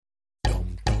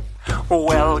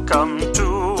Welcome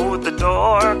to the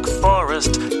Dork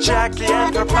Forest. Jackie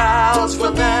and her pals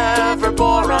will never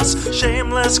bore us.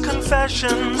 Shameless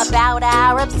confessions about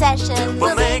our obsessions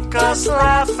will make us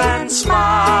laugh and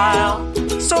smile.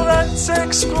 So let's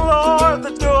explore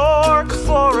the Dork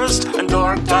Forest and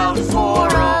dork out for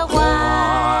a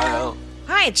while.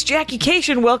 Hi, it's Jackie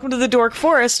Cation. Welcome to the Dork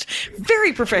Forest.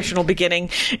 Very professional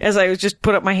beginning, as I was just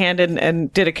put up my hand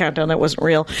and did a countdown that wasn't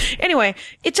real. Anyway,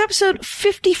 it's episode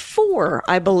 54,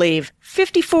 I believe.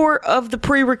 54 of the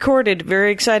pre-recorded,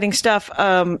 very exciting stuff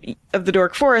of the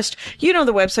Dork Forest. You know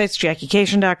the websites,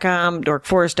 JackieCation.com,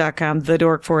 DorkForest.com,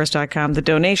 TheDorkForest.com, the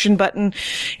donation button.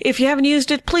 If you haven't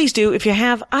used it, please do. If you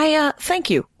have,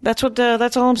 thank you. That's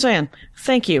all I'm saying.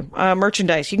 Thank you.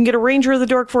 Merchandise. You can get a Ranger of the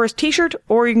Dork Forest t-shirt,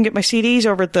 or you can get my CDs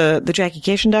over at the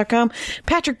JackieCation.com.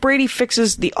 Patrick Brady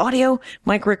fixes the audio.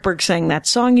 Mike Rickberg sang that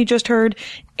song you just heard,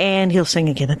 and he'll sing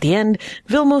again at the end.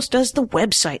 Vilmos does the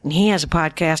website, and he has a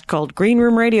podcast called Green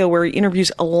Room Radio where he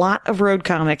interviews a lot of road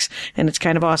comics, and it's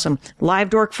kind of awesome.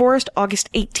 Live Dork Forest,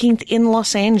 August 18th in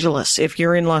Los Angeles, if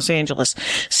you're in Los Angeles.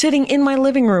 Sitting in my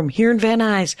living room here in Van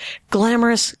Nuys.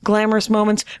 Glamorous, glamorous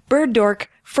moments. Bird Dork.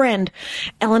 Friend,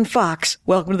 Ellen Fox,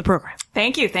 welcome to the program.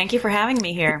 Thank you. Thank you for having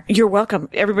me here. You're welcome.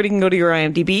 Everybody can go to your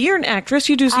IMDb. You're an actress.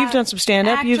 You've done some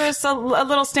stand-up. Actress, a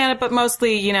little stand-up, but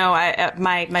mostly,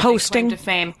 my hosting. big claim to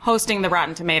fame, hosting the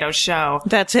Rotten Tomatoes show.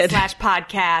 That's it.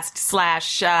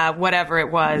 /podcast/ whatever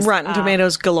it was. Rotten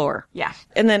Tomatoes galore. Yeah.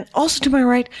 And then also to my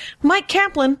right, Mike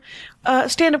Kaplan,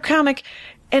 stand-up comic,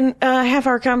 and half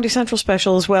our Comedy Central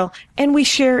special as well. And we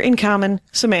share in common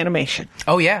some animation.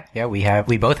 Oh, yeah. Yeah,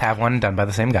 we both have one done by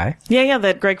the same guy. Yeah,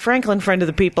 that Greg Franklin, friend of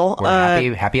the people.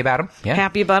 We're happy about him. Yeah.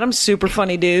 Happy about him. Super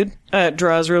funny dude.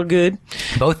 Draws real good.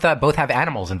 Both have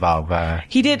animals involved.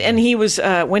 He did, and he was,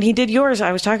 when he did yours,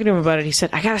 I was talking to him about it. He said,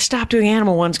 I gotta stop doing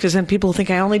animal ones, because then people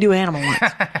think I only do animal ones.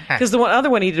 Because the other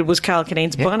one he did was Kyle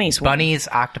Kinane's bunnies one. Bunnies,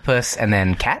 octopus, and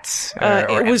then cats?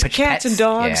 It was cats and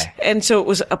dogs, yeah. And so it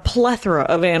was a plethora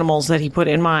of animals that he put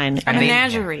in mine. And a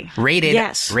menagerie. Rated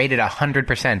yes.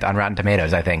 100% on Rotten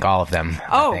Tomatoes, I think. All of them.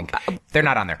 Oh. I think. They're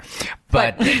not on there.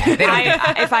 But they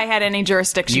don't if I had any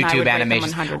jurisdiction, I YouTube would animation.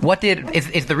 rate them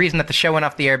 100. Is the reason that the show went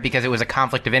off the air because it was a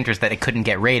conflict of interest that it couldn't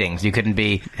get ratings? You couldn't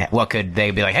be. What could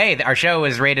they be like? Hey, our show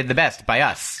is rated the best by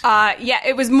us. Yeah,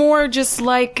 it was more just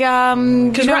like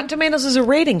because Rotten Tomatoes is a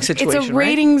rating situation. It's a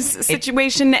ratings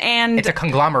situation, and it's a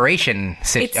conglomeration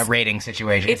rating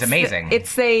situation. It's amazing.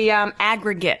 It's a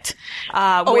aggregate.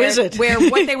 Is it? Where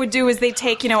what they would do is they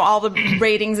take all the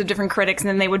ratings of different critics, and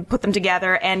then they would put them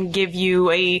together and give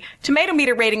you a tomato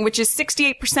meter rating, which is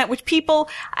 68%. Which people,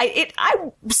 I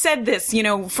said this,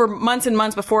 for months and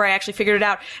months before I actually figured it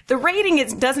out. The rating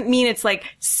doesn't mean it's like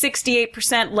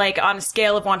 68%, like on a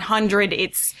scale of 100,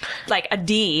 it's like a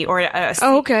D or a C.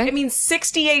 Oh, okay. It means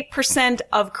 68%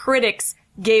 of critics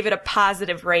gave it a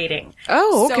positive rating.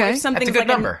 Oh, okay. So if something's That's a good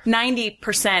like number.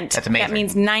 90%, that's amazing. That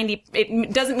means 90.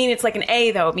 It doesn't mean it's like an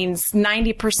A though. It means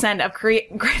 90% of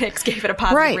critics gave it a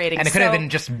positive rating. And it could have been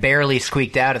just barely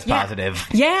squeaked out as positive.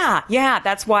 Yeah.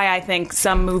 That's why I think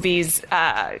some movies,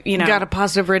 got a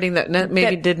positive rating that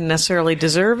maybe didn't necessarily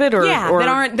deserve it, or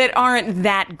that aren't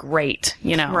that great.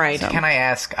 Right. So. Can I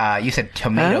ask? You said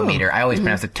tomato meter. I always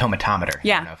pronounce it tomatometer.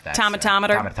 Yeah. I don't know if that's,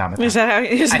 tomatometer. Tomatometer. Is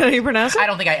that how you pronounce it? I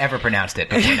don't think I ever pronounced it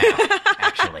before now,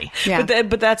 actually. Yeah.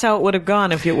 But that's how it would have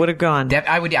gone if it would have gone.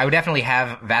 I would definitely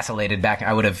have vacillated back.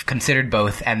 I would have considered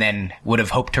both, and then would have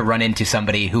hoped to run into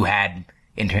somebody who had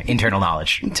internal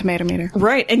knowledge. Tomato meter.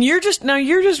 Right. And you're just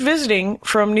visiting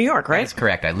from New York, right? That's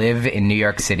correct. I live in New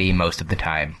York City most of the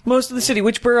time. Most of the city.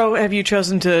 Which borough have you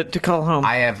chosen to call home?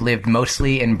 I have lived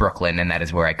mostly in Brooklyn, and that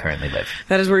is where I currently live.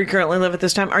 That is where you currently live at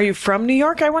this time. Are you from New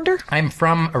York, I wonder? I'm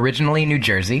from originally New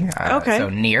Jersey. Okay. So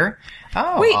near.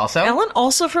 Oh, wait, also? Ellen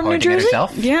also from New Pointing at Jersey?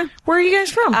 herself. Yeah. Where are you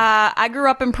guys from? I grew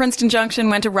up in Princeton Junction,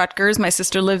 went to Rutgers. My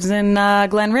sister lives in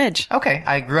Glen Ridge. Okay.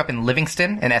 I grew up in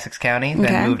Livingston in Essex County,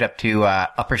 then moved up to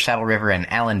Upper Saddle River and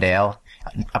Allendale,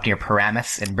 up near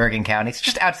Paramus in Bergen County. It's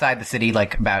just outside the city,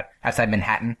 like about outside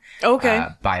Manhattan. Okay.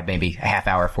 By maybe a half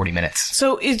hour, 40 minutes.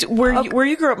 So where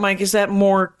you grew up, Mike, is that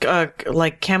more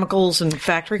like chemicals and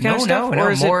factory kind of stuff? No,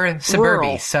 or is more it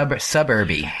suburby.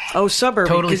 Suburby. Oh, suburby.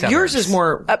 Totally Because yours suburbs. is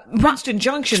more, Princeton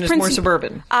Junction is more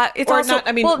suburban. It's or also, not,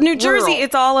 I mean, New Jersey, rural.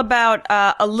 it's all about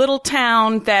a little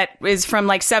town that is from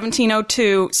like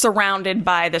 1702 surrounded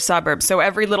by the suburbs. So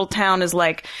every little town is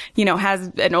like,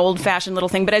 has an old fashioned little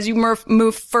thing. But as you move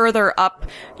move further up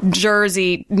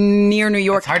Jersey near New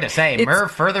York. It's hard to say. Merge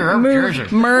further up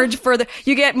Jersey. Merge further.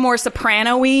 You get more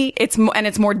soprano-y. It's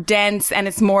more dense, and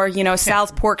it's more,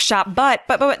 Sal's pork shop. But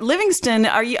Livingston,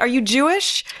 are you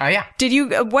Jewish? Oh, yeah. Did you,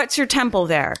 what's your temple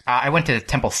there? I went to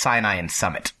Temple Sinai in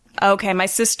Summit. Okay, my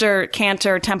sister,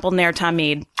 Cantor, Temple Ner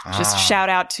Tamid. Just shout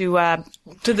out to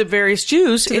the various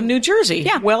Jews in New Jersey.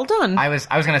 Yeah. Well done. I was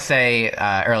going to say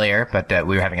earlier, but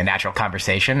we were having a natural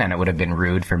conversation, and it would have been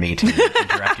rude for me to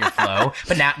interrupt your flow.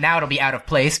 But now it'll be out of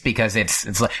place because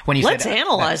it's like when you Let's said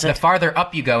analyze the it. farther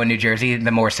up you go in New Jersey, the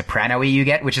more soprano-y you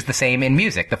get, which is the same in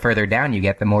music. The further down you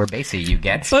get, the more bassy you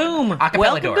get. Boom. Acapella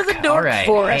Welcome dork. to the Dork All right.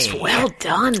 Forest. Hey. Well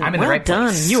done. I'm in the well right done.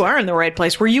 place. You are in the right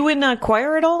place. Were you in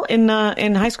choir at all in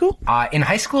high school? In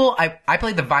high school, I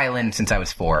played the violin since I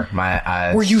was 4.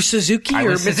 Were you Suzuki I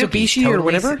or was Suzuki, Mitsubishi totally, or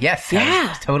whatever? Yes. I Yeah.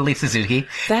 was totally Suzuki.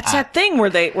 That's that thing where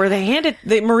they handed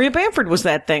Maria Bamford was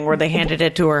that thing where they handed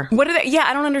it to her. what did yeah,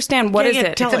 I don't understand. What is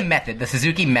it? tell It's a method. The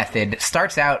Suzuki method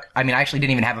starts out. I mean, I actually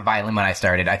didn't even have a violin when I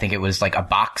started. I think it was like a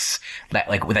box that,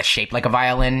 like, with a shape like a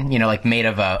violin, like made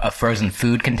of a frozen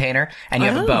food container. And you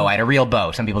have a bow. I had a real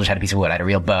bow. Some people just had a piece of wood. I had a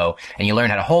real bow. And you learn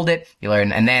how to hold it.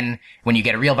 And then when you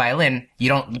get a real violin, you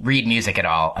don't read music at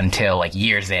all until like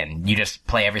years in. You just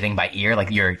play everything by ear. Like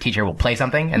your teacher will play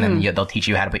something, and then they'll teach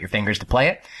you how to put your fingers to play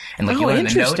it. And like you learn the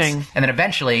notes. interesting. And then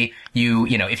eventually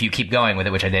if you keep going with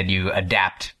it, which I did, you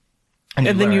adapt. And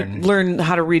then you learn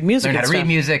how to read music. Learn how and to read stuff.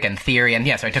 music and theory. And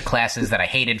so I took classes that I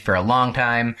hated for a long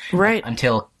time. Right.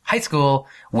 Until high school,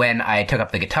 when I took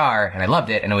up the guitar, and I loved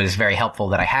it, and it was very helpful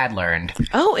that I had learned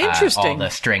Oh, interesting. all the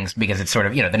strings, because it's sort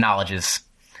of, the knowledge is...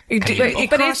 It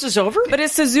crosses over? But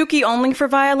is Suzuki only for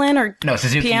violin or No,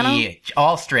 Suzuki, piano?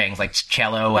 all strings, like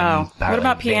cello and... What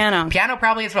about piano? Piano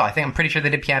probably as well. I'm pretty sure they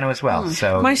did piano as well.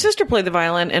 So My sister played the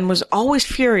violin and was always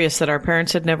furious that our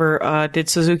parents had never did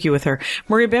Suzuki with her.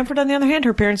 Maria Bamford, on the other hand,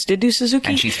 her parents did do Suzuki.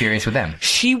 And she's furious with them.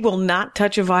 She will not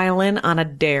touch a violin on a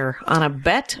dare, on a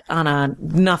bet, on a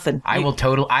nothing. I will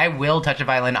touch a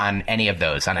violin on any of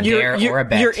those, on a dare or a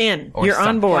bet. You're in. Or You're on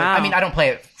something. board. I mean, I don't play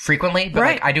it frequently, but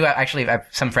Right. like I do actually have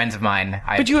some friends of mine.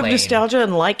 But you have nostalgia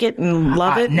and like it and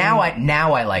love it. Now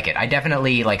I like it. I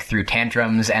definitely like threw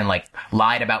tantrums and like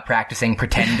lied about practicing,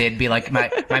 pretended, be like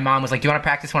my mom was like, "Do you want to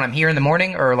practice when I'm here in the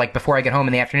morning or like before I get home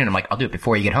in the afternoon?" I'm like, "I'll do it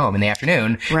before you get home in the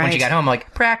afternoon." When Right. she got home, I'm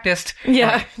like, "Practiced."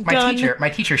 Yeah, done. My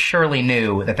teacher surely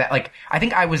knew that like I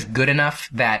think I was good enough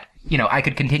that I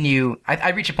could continue. I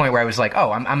reached a point where I was like,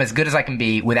 oh, I'm as good as I can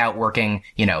be without working,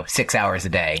 6 hours a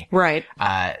day. Right.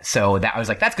 So that I was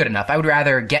like, that's good enough. I would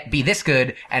rather be this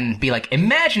good and be like,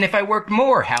 imagine if I worked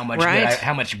more, how much Right.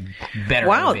 how much better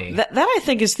Wow, it would be. that I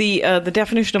think is the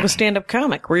definition of a stand-up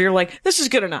comic, where you're like, this is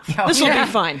good enough. Oh, This will yeah.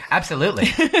 be fine.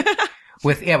 Absolutely.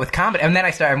 With comedy, and then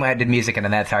I did music, and then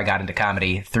that's how I got into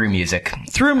comedy through music.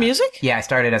 Through music? Yeah, I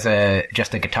started as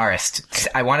just a guitarist.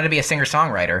 I wanted to be a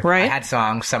singer-songwriter. Right. I had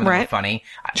songs, some of them were Right. funny.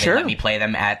 Sure. They let me play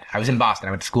them I was in Boston.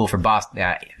 I went to school for Boston.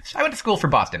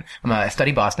 I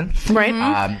studied Boston. Right.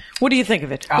 What do you think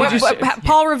of it? Did you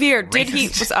Paul Revere, did he?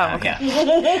 Racist. Oh, okay.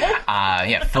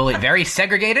 Yeah, fully, very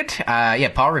segregated.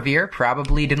 Paul Revere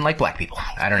probably didn't like black people.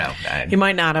 I don't know. He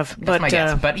might not have, but my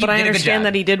guess, but he I did a good understand job.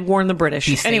 that he did warn the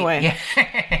British. Anyway,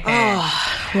 Yeah.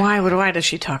 why does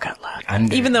she talk out loud?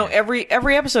 Under- Even though every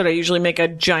episode I usually make a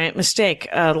giant mistake.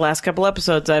 The last couple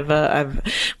episodes I've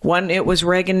one it was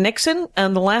Reagan Nixon,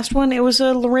 and the last one it was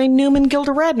a Lorraine Newman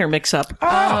Gilda Radner mix up.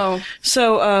 Oh.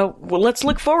 So well, let's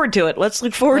look forward to it. Let's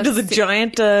look forward to the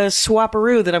giant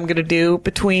swapperoo that I'm going to do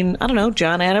between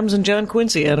John Adams and John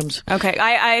Quincy Adams. Okay,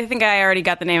 I think I already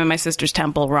got the name of my sister's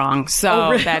temple wrong.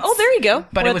 So that's Oh, there you go.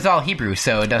 But it was all Hebrew,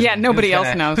 so it doesn't. Yeah, nobody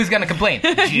else knows. Who's gonna complain?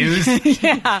 Jews.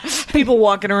 People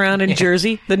walking around in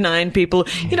Jersey, the 9 people.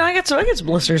 I got some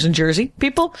listeners in Jersey.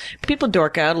 People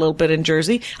dork out a little bit in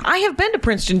Jersey. I have been to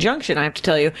Princeton Junction. I have to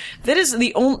tell you, that is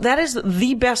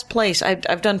the best place.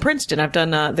 I've done Princeton. I've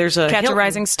done there's a Catch a Hilton-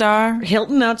 Rising Star.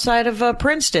 Hilton outside of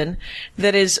Princeton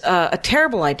that is a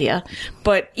terrible idea.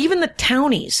 But even the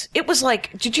townies, it was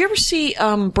like, did you ever see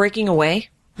Breaking Away?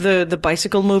 The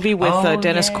bicycle movie with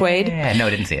Dennis Quaid. Yeah, no, I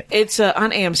didn't see it. It's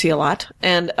on AMC a lot,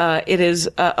 and it is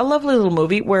a lovely little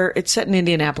movie where it's set in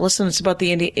Indianapolis, and it's about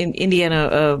the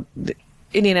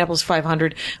Indianapolis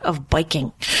 500 of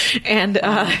biking. And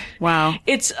Wow.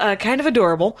 it's kind of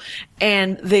adorable.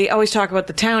 And they always talk about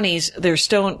the townies. They're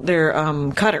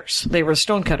cutters. They were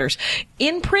stone cutters.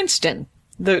 In Princeton,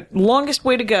 the longest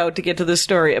way to go to get to this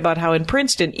story about how in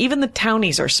Princeton, even the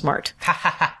townies are smart.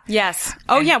 Yes.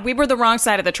 Oh, yeah. We were the wrong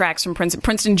side of the tracks from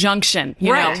Princeton Junction,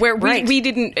 you know, where we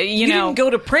didn't, you know. didn't go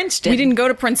to Princeton. We didn't go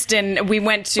to Princeton. We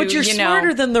went to, But you're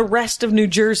smarter than the rest of New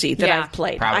Jersey that I've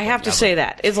played. Probably, I have to say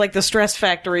that. It's like the Stress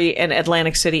Factory and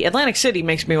Atlantic City. Atlantic City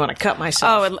makes me want to cut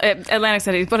myself. Oh, Atlantic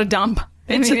City. What a dump.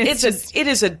 It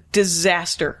is a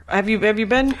disaster. Have you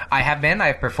been? I have been.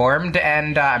 I've performed,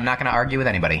 and I'm not going to argue with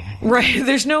anybody. Right.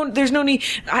 There's no need.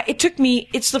 It took me.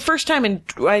 It's the first time in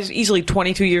easily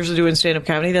 22 years of doing stand-up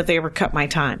comedy that they ever cut my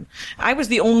time. I was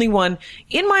the only one,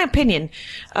 in my opinion,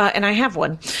 and I have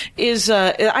one.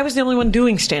 I was the only one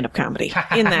doing stand-up comedy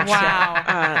in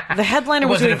that show. The headliner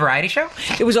was it a variety show?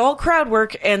 It was all crowd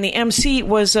work, and the MC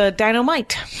was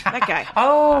Dynamite. That guy.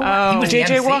 He was JJ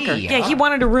the MC. Walker. Yeah, he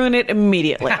wanted to ruin it immediately.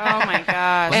 Oh my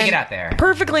gosh. Get out there.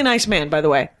 Perfectly nice man, by the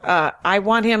way. I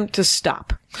want him to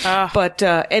stop. But,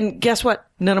 and guess what?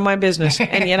 None of my business.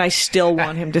 And yet I still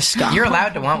want him to stop. You're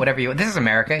allowed to want whatever you want. This is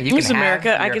America. This is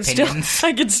America. I can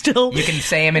still. You can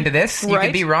say him into this. You Right.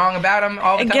 can be wrong about him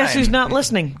all the And time. guess who's not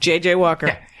listening? JJ Walker.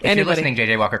 Yeah. If you're listening,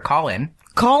 JJ Walker, call in.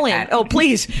 Call in. Oh,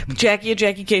 please. Jackie at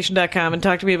JackieCation.com and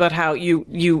talk to me about how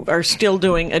you are still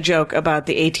doing a joke about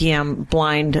the ATM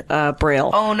blind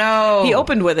Braille. Oh, no. He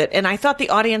opened with it, and I thought the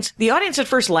audience at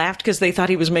first laughed because they thought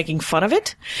he was making fun of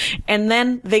it, and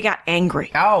then they got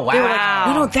angry. Oh, wow. They were like,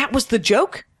 no, that was the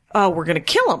joke? Oh, we're going to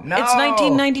kill him. No. It's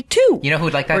 1992. You know who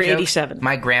would like that or joke? 87.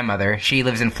 My grandmother. She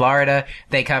lives in Florida.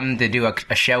 They come to do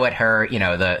a show at her, you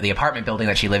know, the apartment building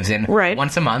that she lives in. Right.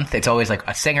 Once a month. It's always like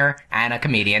a singer and a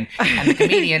comedian. And the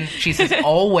comedian, she says,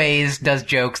 always does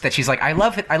jokes that she's like, I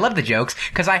love the jokes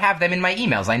because I have them in my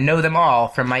emails. I know them all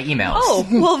from my emails. Oh,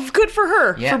 well, good for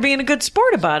her for being a good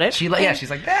sport about it. She's like,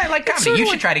 I like comedy. You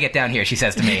should try to get down here, she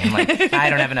says to me. I'm like, I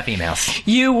don't have enough emails.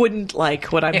 You wouldn't like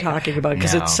what I'm talking about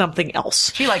because No. it's something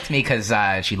else. She liked me because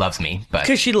she loves me, but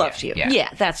Because she loves you. Yeah,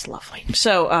 that's lovely.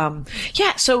 So,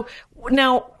 so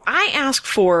now I asked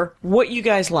for what you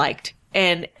guys liked,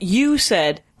 and you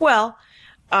said, well,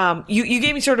 you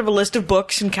gave me sort of a list of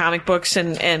books and comic books,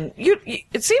 and you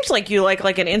it seems like you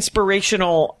like an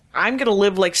inspirational, I'm going to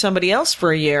live like somebody else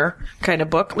for a year kind of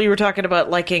book. You were talking about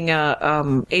liking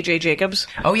A.J. Jacobs.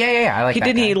 Oh, yeah. I like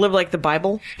that. He live like the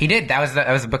Bible? He did. That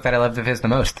was the book that I loved of his the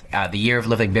most. The Year of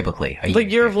Living Biblically. The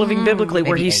Year of Living Biblically,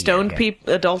 where Maybe he a stoned year,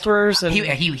 yeah. adulterers. And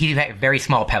He had very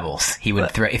small pebbles. He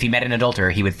would throw, if he met an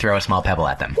adulterer, he would throw a small pebble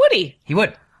at them. would he? He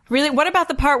would. Really? What about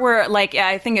the part where, like,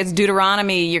 I think it's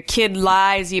Deuteronomy, your kid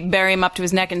lies, you bury him up to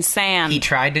his neck in sand? He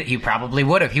tried to. He probably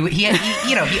would have. He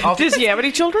also. Does he have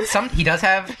any children? He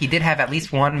did have at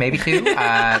least one, maybe two.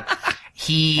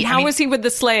 How was he with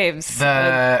the slaves?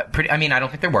 I don't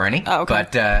think there were any. Oh, okay.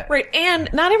 But Right, and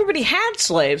not everybody had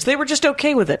slaves. They were just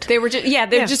okay with it. They were just,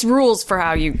 just rules for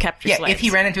how you kept your slaves. if he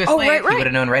ran into a slave, right. he would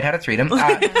have known right how to treat him.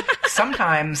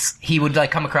 Sometimes he would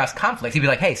come across conflicts. He'd be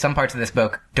like, "Hey, some parts of this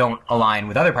book don't align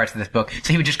with other parts of this book."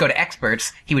 So he would just go to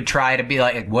experts. He would try to be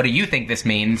like, "What do you think this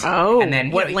means?" Oh, and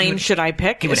then what lane should I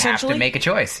pick? He would have essentially? to make a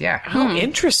choice. Yeah. Oh,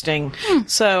 interesting.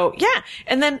 So, yeah.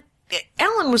 And then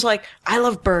Ellen was like, I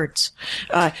love birds.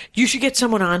 You should get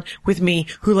someone on with me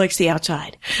who likes the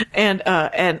outside. And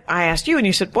I asked you, and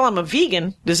you said, well, I'm a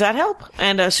vegan. Does that help?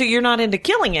 And so you're not into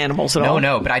killing animals at all?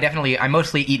 No, but I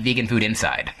mostly eat vegan food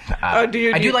inside. Do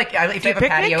you? If they have a picnic?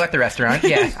 patio at the restaurant,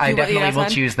 yeah, I You eat definitely will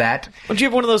outside? choose that. Do you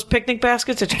have one of those picnic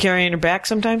baskets that you carry on your back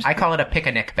sometimes? I call it a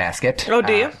picnic basket. Oh,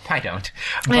 do you? I don't.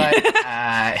 But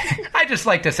I just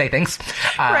like to say things.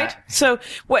 Right. So,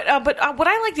 what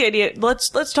I like the idea, let's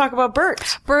talk about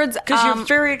birds. Birds, Because you're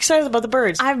very excited about the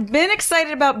birds. I've been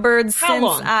excited about birds How since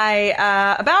long?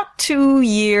 about 2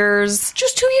 years.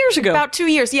 Just 2 years ago. About 2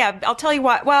 years, yeah. I'll tell you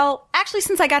why. Well, actually,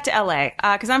 since I got to LA,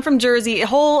 because I'm from Jersey,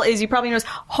 you probably know,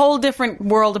 whole different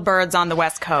world of birds on the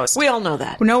West Coast. We all know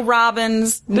that. No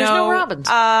robins. There's no robins.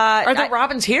 Are there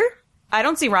robins here? I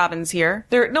don't see robins here.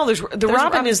 There's robin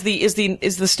robins. is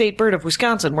the state bird of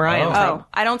Wisconsin, where I am from. Oh,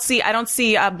 I don't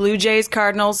see blue jays,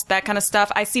 cardinals, that kind of stuff.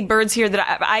 I see birds here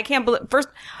that I can't believe.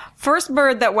 First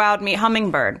bird that wowed me,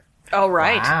 hummingbird. Oh,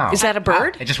 right. Wow. Is that a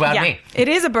bird? It just wowed me. It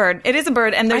is a bird.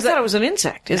 And I thought it was an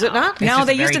insect. Is it not? It's No, just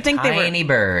they a used very to think they were tiny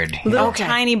bird. little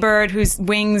tiny bird whose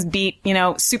wings beat,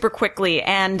 super quickly.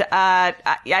 And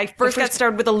I first got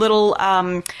started with a little.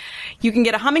 You can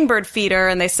get a hummingbird feeder,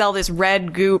 and they sell this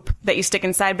red goop that you stick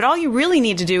inside. But all you really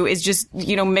need to do is just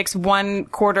mix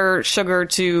 1/4 sugar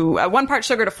to 1 part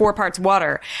sugar to 4 parts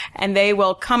water, and they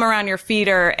will come around your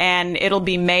feeder, and it'll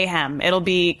be mayhem. It'll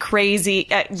be crazy.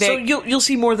 So you'll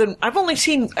see more than I've only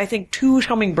seen. I think 2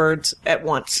 hummingbirds at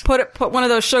once. Put one of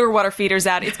those sugar water feeders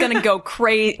out. It's going to go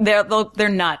crazy. They're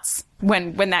nuts.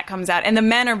 when that comes out. And the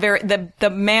men are the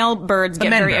male birds get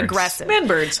very aggressive. Men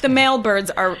birds. The male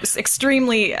birds are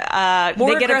extremely, they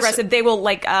get aggressive. They will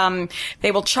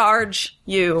they will charge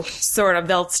you, sort of.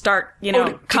 They'll start,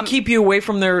 to keep you away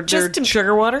from their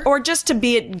sugar water? Or just to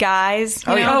be at guys.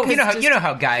 You know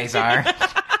how guys are.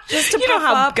 Just to you know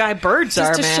how guy birds are,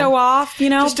 man. Just to show off,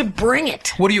 Just to bring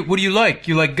it. What do you like?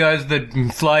 You like guys that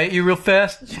fly at you real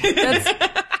fast?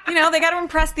 They got to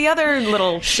impress the other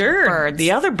little birds.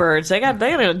 The other birds, they got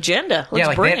an agenda.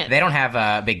 Let's bring it. They don't have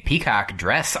a big peacock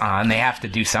dress on. They have to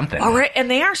do something. All right, and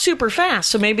they are super fast,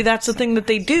 so maybe that's the thing that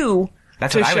they do.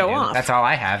 That's to what I show would do. off. That's all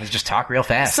I have is just talk real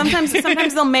fast. Sometimes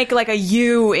they'll make like a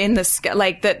U in the sky.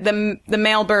 Like the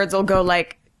male birds will go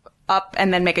like up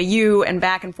and then make a U and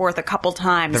back and forth a couple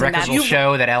times. The records will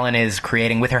show that Ellen is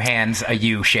creating with her hands a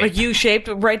U shape. A U shaped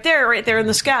right there in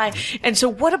the sky. And so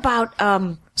what about,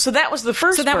 so that was the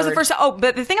first So that was the bird. first. Oh,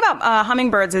 but the thing about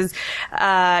hummingbirds is,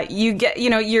 I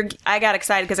got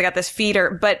excited because I got this feeder,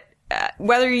 but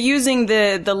whether you're using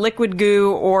the liquid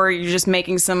goo or you're just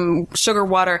making some sugar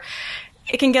water,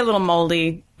 it can get a little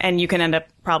moldy and you can end up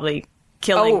probably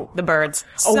killing the birds.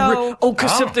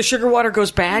 Because if the sugar water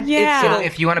goes bad? Yeah.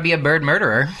 If you want to be a bird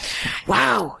murderer.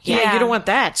 Wow. Yeah, you don't want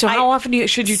that. So how often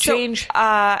should you change?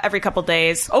 Every couple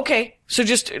days. Okay. So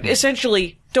just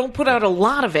essentially don't put out a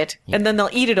lot of it and then they'll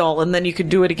eat it all and then you can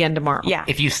do it again tomorrow. Yeah.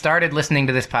 If you started listening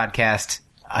to this podcast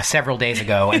several days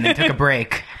ago and then took a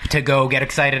break to go get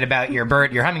excited about your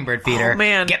hummingbird feeder,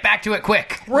 get back to it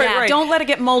quick. Right. Don't let it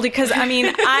get moldy because,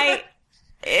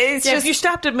 if you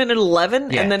stopped at minute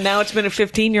 11 and then now it's minute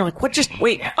 15, you're like, what? Just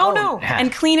wait. Oh, no.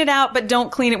 And clean it out, but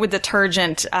don't clean it with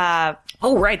detergent.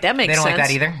 Right. That makes sense. They don't like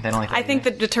that either? They don't like that I think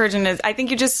the detergent is, I think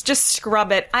you just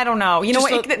scrub it. I don't know. You know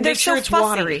what? Make sure it's fussy.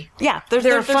 watery. Yeah.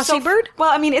 They're a fussy bird?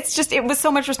 Well, it was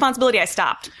so much responsibility I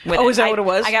stopped with it. Is that what it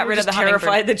was? I got rid of the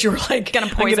terrified hummingbird. that you were like, Gonna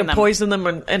I'm going to poison them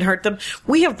and hurt them.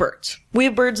 We have birds. We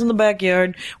have birds in the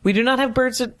backyard. We do not have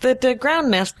birds that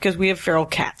ground nest because we have feral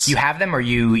cats. You have them or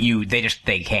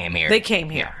they came here? They came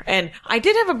here. And I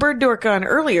did have a bird dork on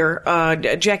earlier.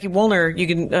 Jackie Woolner, you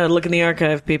can look in the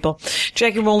archive, people.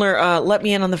 Jackie Woolner let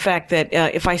me in on the fact that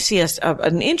if I see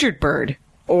an injured bird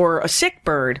or a sick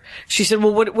bird, she said,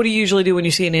 well, what do you usually do when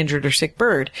you see an injured or sick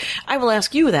bird? I will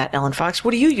ask you that, Ellen Fox.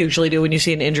 What do you usually do when you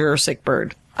see an injured or sick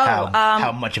bird?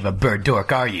 How much of a bird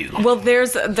dork are you? Well, there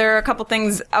are a couple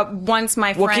things. Once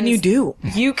my friends, what can you do?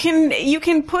 You can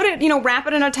put it, wrap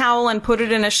it in a towel and put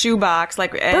it in a shoebox.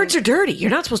 Birds are dirty.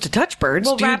 You're not supposed to touch birds.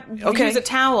 Well, use a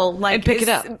towel, and pick it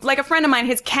up. Like a friend of mine,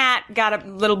 his cat got a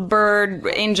little bird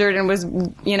injured and was,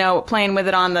 playing with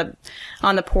it on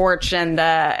the porch,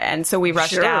 and so we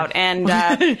rushed out. And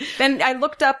then I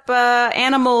looked up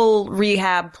animal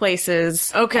rehab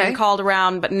places. Okay. And called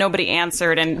around, but nobody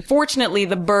answered. And fortunately,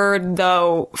 the bird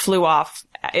though flew off.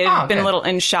 It had been a little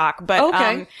in shock, but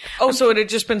so it had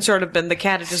just been the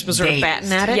cat had just been sort of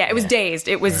batting at it. Yeah, it was dazed.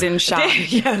 It was in shock.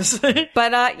 Yes,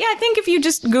 but I think if you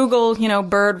just Google,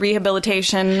 bird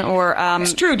rehabilitation or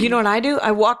it's true. Do you know what I do?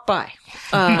 I walk by.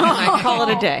 I call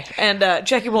it a day. And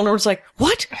Jackie Woolner was like,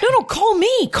 "What? No, call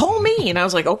me." And I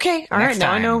was like, "Okay, all right,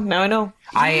 now I know." When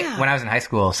I was in high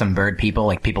school, some bird people,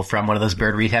 like people from one of those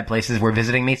bird rehab places, were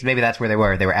visiting me. So maybe that's where they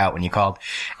were. They were out when you called,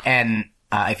 and.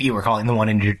 If you were calling the one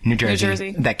in New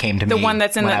Jersey, that came to me. The one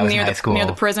that's near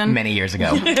the prison? Many years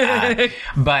ago.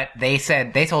 But they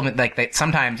told me, that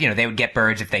sometimes, they would get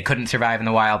birds if they couldn't survive in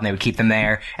the wild and they would keep them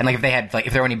there. And if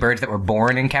there were any birds that were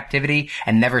born in captivity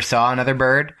and never saw another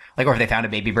bird, or if they found a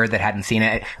baby bird that hadn't seen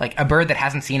it, a bird that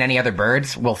hasn't seen any other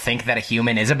birds will think that a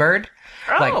human is a bird.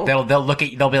 Oh.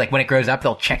 They'll be like, when it grows up,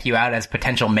 they'll check you out as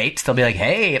potential mates. They'll be like,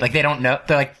 hey, they don't know.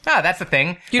 They're like, oh, that's the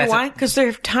thing. You know why? Because they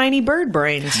have tiny bird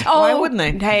brains. Oh, why wouldn't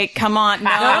they? Hey, come on.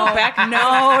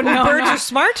 No. Birds are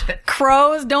smart?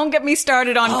 Crows, don't get me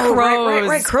started on crows.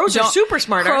 Right. Crows are super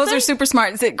smart, aren't they? Crows are super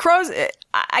smart. Crows,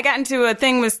 I got into a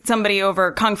thing with somebody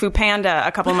over Kung Fu Panda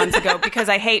a couple months ago because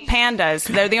I hate pandas.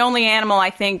 They're the only animal I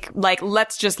think,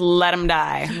 let's just let them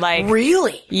die.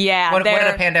 Really? Yeah. What did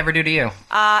a panda ever do to you?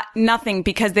 Nothing,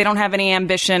 because they don't have any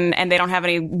ambition and they don't have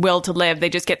any will to live. They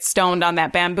just get stoned on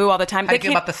that bamboo all the time. How do you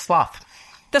feel about the sloth?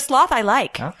 The sloth I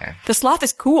like. Okay. The sloth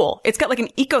is cool. It's got an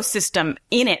ecosystem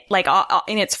in it,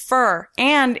 in its fur,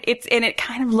 and it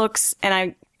kind of looks,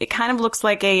 it kind of looks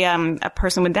like a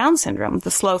person with Down syndrome.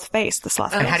 The sloth face, the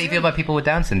sloth. And how do you feel about people with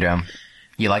Down syndrome?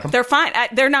 You like them? They're fine.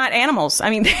 They're not animals.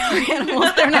 I mean, they are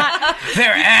animals. They're not.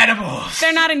 They're animals.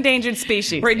 They're not endangered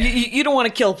species. Right. You don't want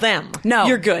to kill them. No.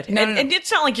 You're good. No. And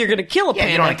it's not like you're going to kill a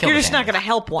panda. You don't want to kill You're just not going to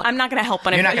help one. I'm not going to help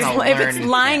one. You're not going to If it's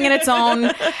lying in its own,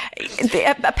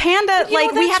 a panda,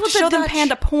 we have to show them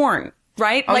panda porn.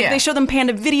 right? Oh, Like yeah. they show them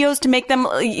panda videos to make them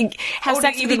have to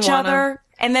sex with even each wanna- other.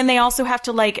 And then they also have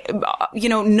to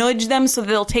nudge them so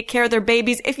they'll take care of their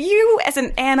babies. If you as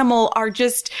an animal are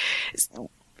just,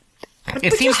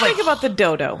 It seems Just like think about the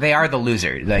dodo. they are the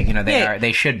loser. Like, Yeah.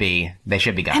 they should be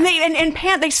gone. and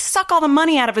they suck all the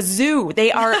money out of a zoo.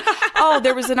 They are,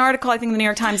 there was an article, I think in the New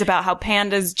York Times about how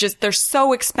pandas they're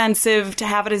so expensive to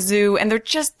have at a zoo and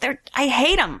I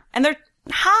hate them. And they're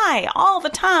high all the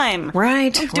time.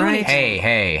 Right, right. Hey.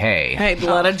 Hey, a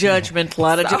lot of judgment,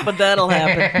 but that'll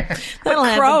happen. That'll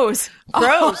happen. Crows.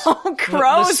 Crows. Oh,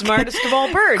 crows. The smartest of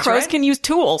all birds. Crows right? can use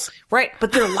tools. Right,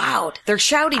 but they're loud. They're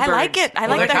shouty birds. I like it. I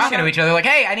Well, like they're that. talking to each other like,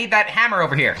 hey, I need that hammer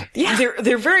over here. Yeah.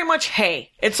 They're very much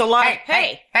hey. It's a lot of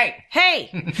Hey. hey.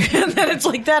 And then it's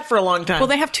like that for a long time. Well,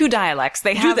 they have two dialects.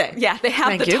 They have, they? Yeah, they have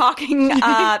Thank the you. talking.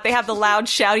 They have the loud,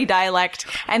 shouty dialect,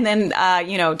 and then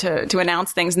to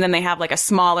announce things, and then they have like a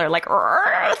smaller like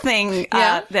thing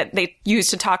Yeah. that they use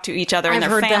to talk to each other and I've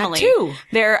their heard that family. too.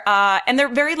 They're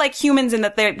very like humans in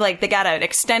that they're like they got an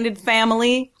extended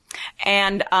family.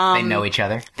 And They know each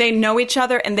other. they know each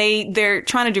other, and they're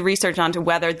trying to do research onto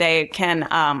whether they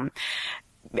can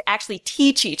actually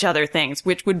teach each other things,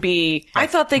 which would be I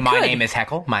thought they My could. name is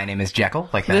Heckle. My name is Jekyll.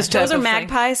 Like that. This type those are of thing.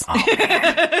 magpies,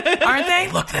 aren't they?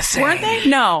 Look the same. Weren't they?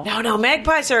 No. No,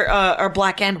 magpies are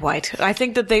black and white. I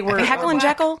think that they were Heckle and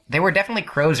Jekyll. They were definitely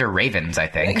crows or ravens, I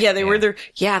think. Yeah, they were there.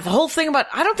 Yeah, the whole thing about,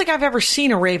 I don't think I've ever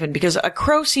seen a raven because a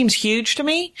crow seems huge to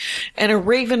me and a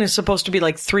raven is supposed to be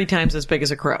like 3 times as big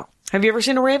as a crow. Have you ever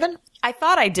seen a raven? I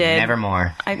thought I did.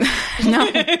 Nevermore. No.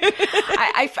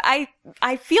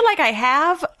 I feel like I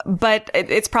have, but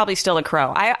it's probably still a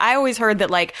crow. I always heard that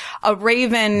like a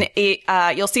raven,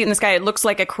 you'll see it in the sky, it looks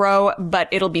like a crow, but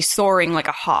it'll be soaring like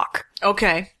a hawk.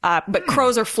 Okay. But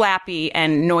crows are flappy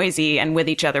and noisy and with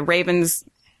each other. Ravens,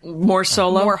 More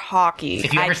solo? more hawky.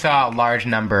 If you ever saw a large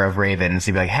number of ravens,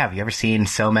 you'd be like, have you ever seen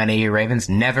so many ravens?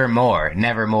 Never more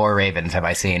ravens have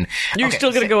I seen. You're Okay,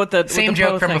 still going to go with the same the joke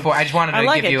bow from thing. before. I just wanted I to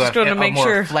like give it. you Just wanted to a make more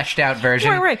sure. fleshed out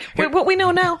version. Right. Wait, what we know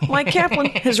now, Mike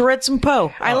Kaplan has read some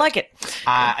Poe. I like it.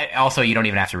 Also, you don't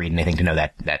even have to read anything to know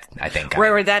that I think.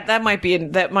 Right. That might be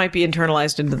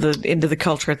internalized into the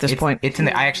culture at this point. It's in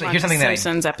the, I actually, here's something that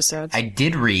Simpsons episodes. I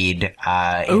did read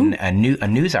in a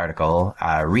news article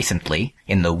recently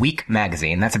in the Week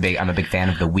magazine. I'm a big fan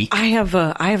of the Week. I have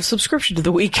a subscription to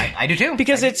the Week. I do too.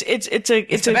 Because I it's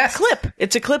the a best. clip.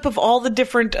 It's a clip of all the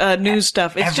different news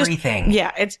stuff. It's everything.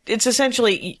 It's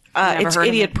essentially it's heard of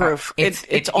idiot it. proof. It's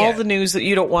It's all yeah. the news that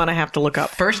you don't want to have to look up.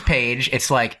 First page, it's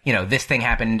like, this thing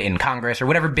happened in Congress or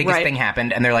whatever biggest Right. thing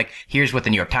happened. And they're like, here's what the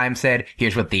New York Times said.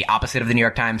 Here's what the opposite of the New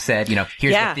York Times said. Here's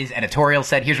Yeah. what these editorials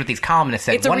said. Here's what these columnists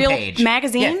said. It's a One real page.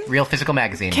 magazine? Yeah, real physical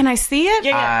magazine. Can I see it?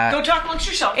 Yeah. Go talk amongst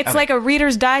yourself. It's like a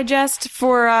Reader's Digest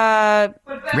for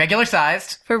Regular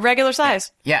sized. regular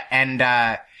size. Yeah.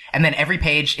 And then every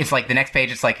page, it's like the next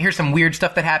page, it's like, here's some weird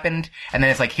stuff that happened. And then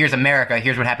it's like, here's America.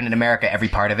 Here's what happened in America. Every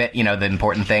part of it, the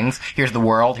important things. Here's the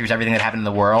world. Here's everything that happened in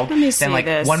the world. Let me see then like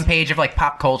this. one page of like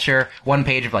pop culture, one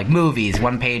page of like movies,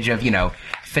 one page of,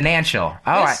 financial.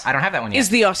 Oh, I don't have that one yet. Is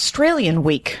the Australian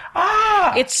Week.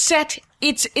 Ah! It's set.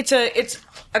 It's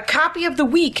a copy of the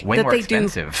week Way that more they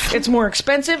expensive. do. It's more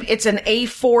expensive. It's an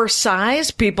A4 size.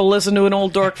 People listen to an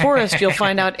old Dork Forest, you'll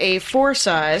find out A4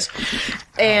 size.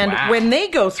 And wow. when they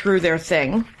go through their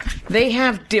thing, they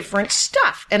have different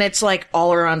stuff. And it's like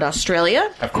all around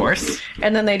Australia. Of course.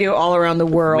 And then they do all around the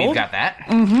world. We've got that.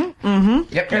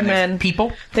 Mm-hmm. Yep. And then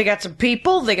people. They got some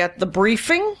people. They got the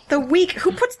briefing. The Week.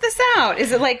 Who puts this out?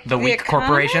 Is it like The Week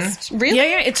Corporation? Economist? Really?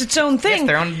 Yeah, it's its own thing. Yes,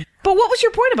 their own. But what was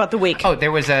your point about the week? Oh,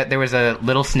 there was a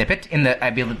little snippet in the,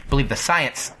 I believe the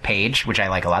science page, which I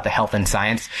like a lot, the health and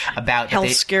science, about that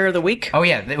Health scare of the week? Oh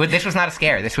yeah, this was not a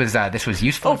scare. This was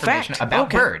useful information fact. about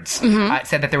Okay. birds. It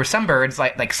said that there were some birds,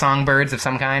 like songbirds of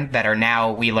some kind, that are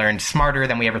now, we learned, smarter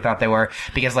than we ever thought they were,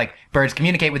 because like birds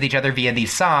communicate with each other via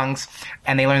these songs,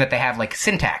 and they learn that they have like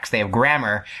syntax, they have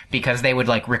grammar, because they would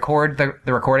like record the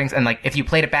recordings, and like if you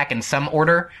played it back in some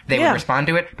order, they Yeah. would respond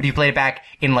to it. But if you played it back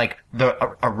in like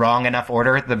a wrong enough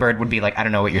order, the bird would be like, I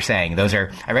don't know what you're saying. Those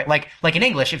are like in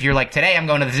English, if you're like, today I'm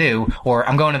going to the zoo, or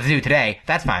I'm going to the zoo today,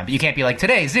 that's fine. But you can't be like,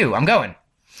 today zoo, I'm going.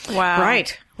 Wow.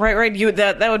 Right. You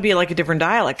that would be like a different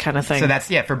dialect kind of thing. So that's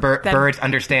for birds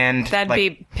understand. That'd like,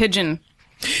 be pigeon.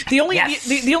 The only Yes.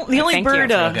 the only Thank you. bird.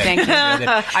 Thank you. Real good.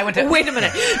 I went to. Wait a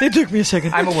minute. It took me a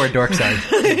second. I'm a word dork. Sorry.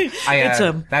 It's,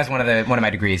 That's one of my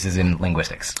degrees is in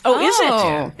linguistics. Oh, is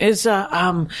Oh. it? Is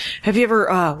have you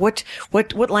ever what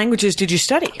languages did you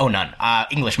study? Oh, none.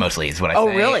 English mostly is what I Oh,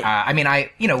 say. really? I mean,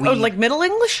 we. Oh, like Middle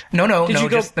English? No, Did you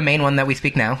go- just the main one that we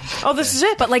speak now. Oh, this is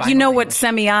it. But like, you know what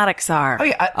semiotics are. Oh,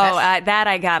 yeah, that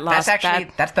I got lost. That's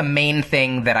actually that's the main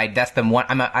thing that's the one.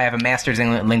 I have a master's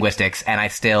in linguistics, and I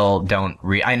still don't.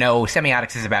 I know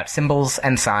semiotics is about symbols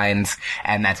and signs,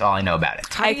 and that's all I know about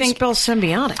it. How do you spell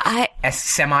symbiotic?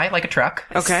 Semi like a truck.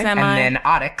 Okay. And then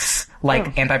otics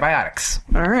like antibiotics.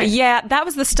 All right. Yeah, that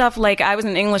was the stuff, like, I was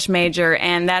an English major,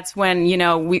 and that's when,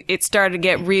 it started to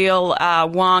get real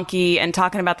wonky, and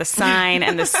talking about the sign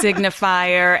and the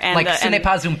signifier and Like the... ce n'est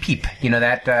pas un pipe. You know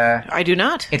that? I do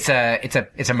not. It's a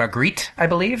Magritte, I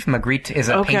believe. Magritte is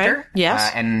a Okay. painter.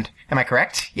 Yes. And am I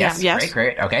correct? Yes. Yeah, yes.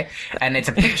 Great. Okay. And it's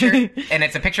a picture, and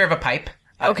it's a picture of a pipe.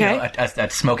 Okay. A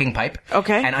smoking pipe.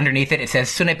 Okay. And underneath it says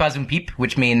 "Ce n'est pas un pipe,"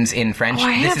 which means in French, Oh,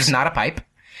 I this have is not a pipe.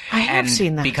 I have And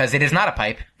seen that. because it is not a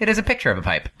pipe, it is a picture of a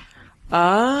pipe.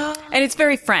 And it's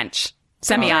very French.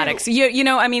 Semiotics.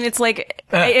 I mean, it's like,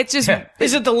 it's just...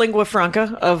 Is it the lingua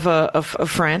franca of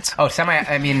France? Oh,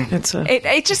 I mean, It's a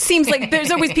It just seems like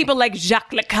there's always people like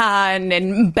Jacques Lacan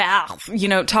and Barthes,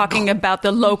 talking about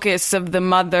the locus of the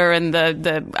mother and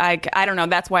I don't know.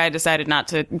 That's why I decided not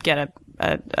to get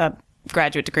a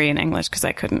graduate degree in English, because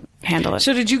I couldn't handle it.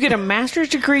 So did you get a master's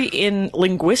degree in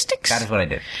linguistics? that is what I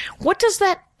did. What is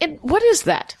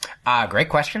that? Great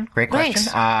question. Thanks.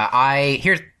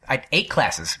 8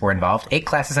 classes were involved. 8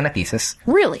 classes and a thesis.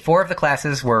 Really? 4 of the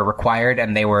classes were required,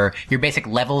 and they were your basic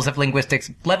levels of linguistics,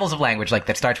 levels of language, like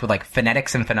that starts with like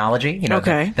phonetics and phonology.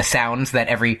 Okay. The sounds that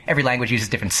every language uses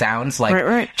different sounds. Like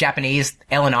Right. Japanese,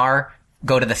 L and R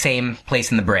go to the same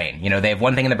place in the brain. They have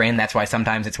one thing in the brain. That's why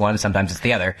sometimes it's one, sometimes it's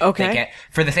the other. Okay.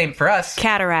 For us.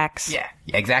 Cataracts. Yeah,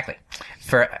 exactly.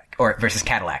 Versus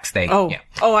Cadillacs.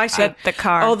 I see. The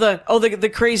car. Oh, the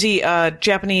crazy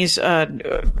Japanese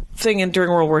thing during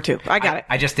World War II. I got it.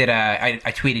 I just did I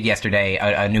tweeted yesterday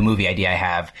a new movie idea I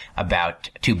have about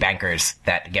 2 bankers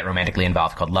that get romantically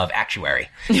involved called Love Actuary.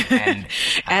 And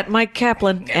At Mike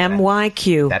Kaplan,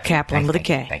 MYQ, that's- Kaplan with a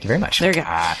K. Thank you very much. There you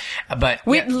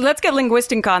go. Let's get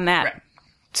linguistic on that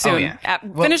soon. Oh, yeah.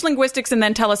 Finish linguistics and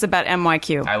then tell us about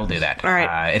MYQ. I will do that. All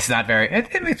right. It's not very...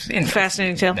 it's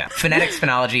Fascinating tale. No. Phonetics,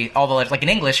 phonology, all the letters. Like in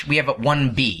English, we have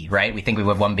 1B, right? We think we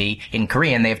have 1B. In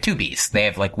Korean, they have 2 Bs. They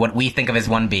have like what we think of as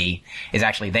 1B is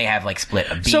actually, they have like split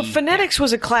a B. So phonetics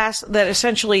was a class that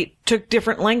essentially took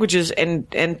different languages and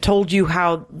told you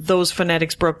how those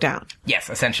phonetics broke down. Yes,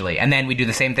 essentially. And then we do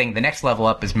the same thing. The next level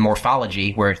up is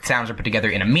morphology, where sounds are put together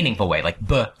in a meaningful way. Like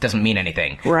B doesn't mean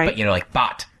anything. Right. But like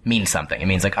bot means something. It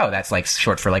means like, oh, that's like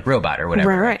short for like robot or whatever.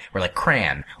 Right. Or like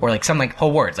crayon. Or like some like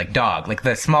whole words, like dog. Like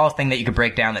the smallest thing that you could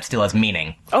break down that still has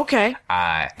meaning. Okay.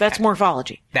 That's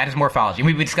morphology. That is morphology.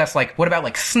 We discussed like, what about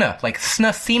like sn? Like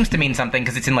sn seems to mean something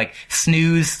because it's in like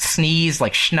snooze, sneeze,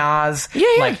 like schnoz.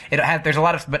 Yeah. Like there's a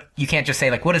lot of, but you can't just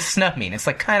say like, what does sn mean? It's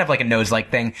like kind of like a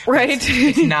nose-like thing. Right.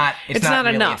 It's not not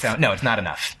really enough. No, it's not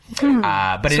enough.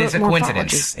 But it So is a morphology.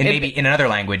 coincidence. And maybe in another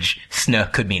language, sn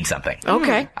could mean something.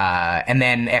 Okay. And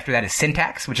then after that is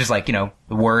syntax, which is like, the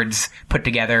words put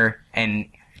together and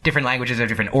different languages have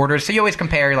different orders. So you always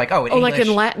compare like, in English. Like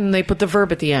in Latin, they put the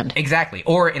verb at the end. Exactly.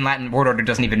 Or in Latin, word order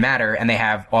doesn't even matter, and they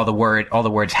have all the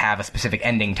words have a specific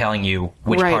ending telling you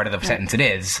which Right. part of the sentence it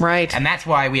is. Right. And that's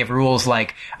why we have rules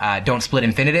like, don't split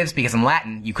infinitives, because in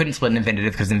Latin, you couldn't split an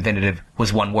infinitive because infinitive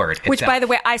was one word. Which, itself. by the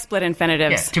way, I split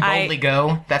infinitives. Yes, to boldly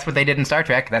go. That's what they did in Star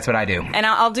Trek. That's what I do. And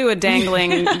I'll do a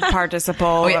dangling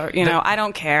participle. yeah. Or, I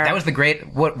don't care. That was the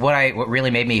great, what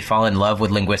really made me fall in love with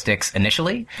linguistics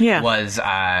initially was,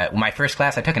 my first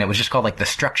class I took, and it was just called like the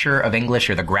structure of English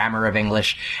or the grammar of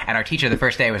English. And our teacher the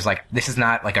first day was like, this is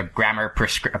not like a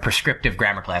prescriptive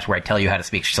grammar class where I tell you how to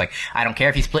speak. She's like, I don't care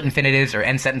if you split infinitives or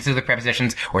end sentences with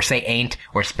prepositions or say ain't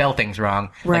or spell things wrong.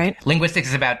 Right. Like, linguistics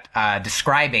is about,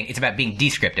 describing, it's about being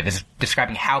descriptive. It's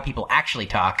describing how people actually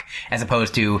talk as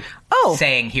opposed to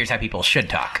saying here's how people should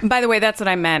talk. By the way, that's what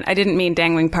I meant. I didn't mean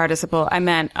dangling participle. I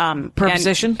meant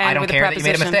Preposition? And I don't with a care that you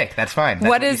made a preposition. mistake. That's fine. That's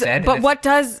what you said. But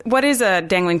what is a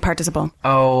dangling participle?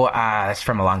 Oh, that's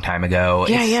from a long time ago.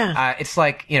 Yeah. It's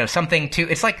like, something to,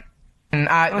 it's like,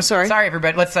 sorry. Sorry,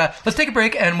 everybody. Let's take a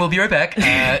break and we'll be right back.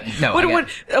 No.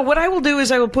 What I will do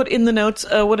is I will put in the notes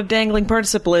what a dangling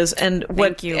participle is, and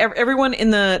what you. Everyone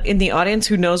in the audience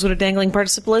who knows what a dangling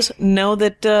participle is know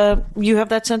that you have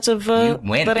that sense of You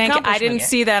win. that I accomplishment. didn't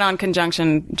see that on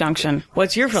conjunction junction.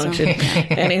 What's your function?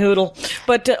 Any hoodle.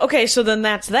 But okay, so then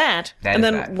that's that. That and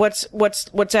is then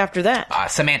that. what's after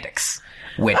that? Semantics.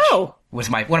 which Oh. was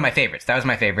one of my favorites. That was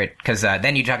my favorite because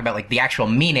then you talk about like the actual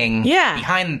meaning Yeah.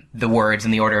 behind the words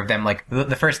and the order of them. Like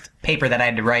the first paper that I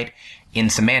had to write in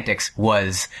semantics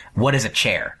was what is a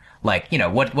chair? Like, you know,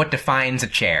 what defines a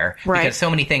chair? Right. Because so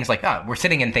many things like, oh, we're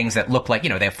sitting in things that look like, you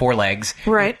know, they have 4 legs.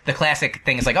 Right. The classic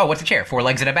thing is like, oh, what's a chair? 4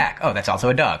 legs and a back. Oh, that's also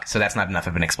a dog. So that's not enough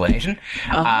of an explanation.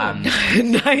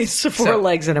 Nice. 4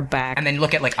 legs and a back. And then you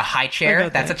look at like a high I chair,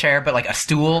 got that's that. a chair, but like a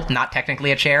stool, not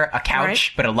technically a chair, a couch,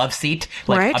 Right. but a love seat,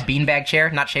 like Right. a beanbag chair,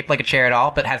 not shaped like a chair at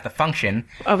all, but has the function.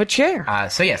 Of a chair.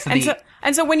 So yes,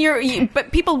 And so when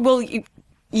but people will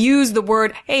use the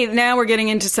word, hey, now we're getting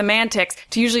into semantics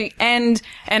to usually end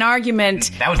an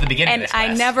argument. that was the beginning And of this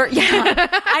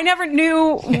class. I never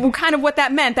knew kind of what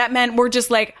that meant. That meant we're just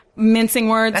like mincing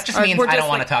words. That just or means we're I don't just,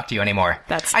 want to like, talk to you anymore.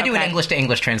 That's- I do an okay. English to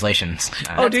English translations.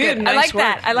 Oh, do you? good. I Nice like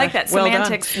that. work. I like that. Well done.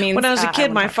 Semantics means, When I was a I kid,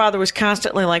 will my not. father was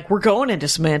constantly like, "We're going into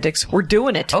semantics. We're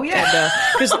doing it." Oh, yeah.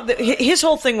 Because his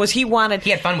whole thing was he wanted. He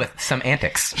had fun with some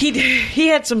antics. He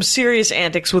had some serious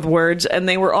antics with words, and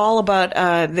they were all about.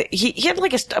 He had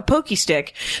like a pokey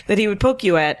stick that he would poke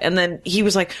you at, and then he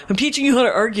was like, "I'm teaching you how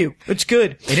to argue. It's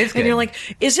good." It is And good. you're like,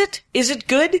 "Is it? Is it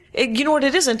good? You know what?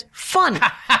 It isn't fun."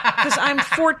 Because I'm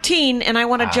 14 and I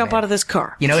want to jump man. out of this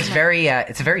car. You know, it's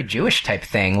a very Jewish type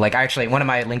thing. Like, actually, one of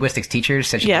my linguistics teachers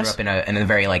said she Yes. grew up in a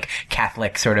very, like,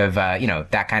 Catholic sort of, you know,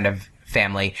 that kind of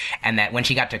family, and that when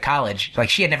she got to college, like,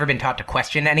 she had never been taught to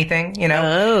question anything, you know?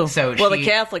 Oh, So well, she, the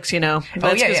Catholics, you know. Oh,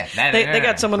 That's yeah, 'cause yeah. They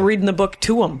got someone reading the book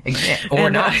to them. Or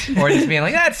And, not. Or just being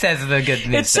like, that says the good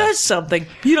news It says something.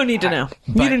 You don't need to know.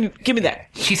 but- You don't give me that.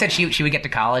 She said she would get to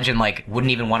college and like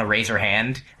wouldn't even want to raise her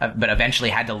hand, but eventually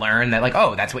had to learn that like,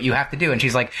 oh, that's what you have to do. And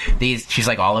she's like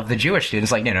all of the Jewish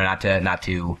students, like, you know, not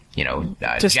to you know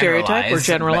To stereotype or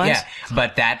generalize.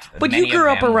 but that. But many you grew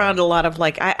of up them around were- a lot of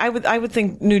like I would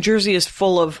think New Jersey is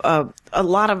full of a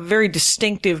lot of very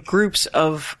distinctive groups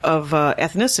of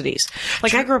ethnicities.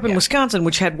 Like I grew up in Wisconsin,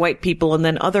 which had white people and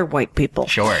then other white people.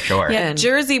 Sure. Yeah, And-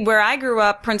 Jersey, where I grew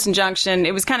up, Princeton Junction,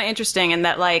 it was kind of interesting in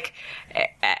that, like,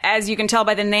 as you can tell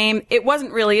by the name, it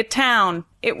wasn't really a town.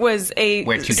 It was a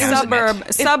Where two towns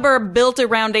met. suburb built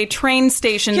around a train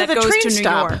station Yeah, that the goes train to New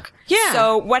stop. York. Yeah.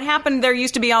 So what happened, there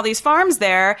used to be all these farms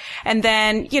there, and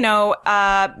then, you know,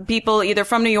 people either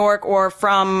from New York or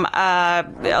from, we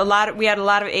had a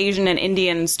lot of Asian and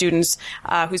Indian students,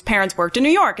 whose parents worked in New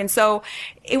York. And so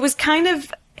it was kind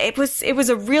of, it was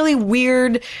a really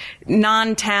weird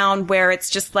non-town where it's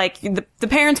just like the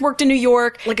parents worked in New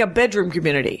York. Like a bedroom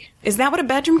community. Is that what a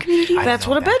bedroom community is? That's know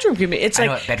what a that. bedroom community. It's I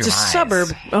know like what bedroom it's a eyes. suburb.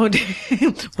 Oh,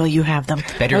 well, you have them.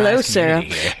 Bedroom Hello, eyes Sarah.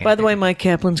 community. By the way, Mike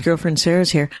Kaplan's girlfriend Sarah's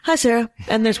here. Hi, Sarah.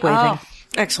 And there's waving. Oh.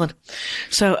 Excellent.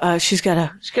 So she's got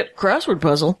a crossword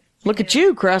puzzle. Look at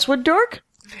you, crossword dork.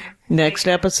 Next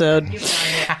episode.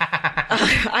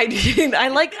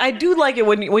 I do like it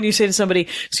when you say to somebody,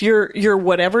 so you're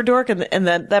whatever dork, and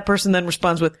that person then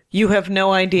responds with, you have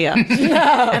no idea.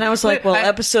 And I was like, well,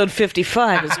 episode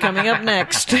 55 is coming up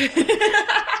next.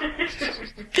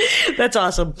 That's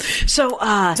awesome. So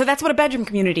that's what a bedroom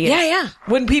community is. yeah.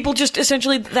 When people just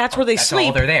essentially, that's where they That's sleep.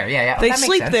 all they're there. Yeah. They That makes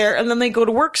sleep sense. there and then they go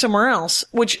to work somewhere else,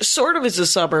 which sort of is a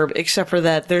suburb, except for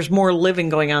that there's more living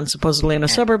going on supposedly in a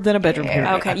suburb than a bedroom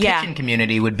community. Okay, A yeah. kitchen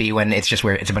community would be when it's just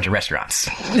where it's a bunch of restaurants.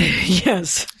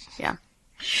 Yes. Yeah.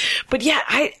 But yeah,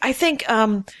 I think,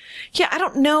 I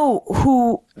don't know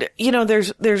who, you know,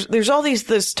 there's all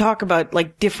this talk about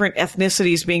like different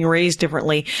ethnicities being raised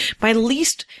differently.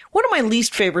 One of my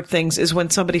least favorite things is when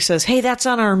somebody says, hey, that's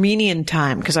on Armenian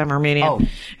time, because I'm Armenian. Oh.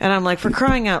 And I'm like, for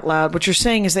crying out loud, what you're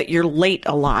saying is that you're late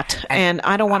a lot and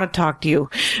I don't want to talk to you.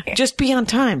 Just be on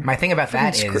time. My thing about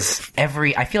that is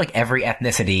I feel like every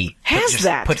ethnicity Has just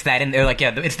that. puts that in there. Like,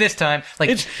 yeah, it's this time. Like,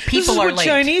 This people is are what late.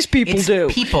 Chinese people It's do.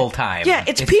 people time. Yeah,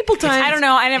 it's people time. I don't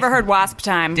know. I never heard wasp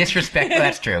time. Disrespect.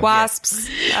 That's true. Wasps.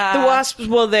 The wasps,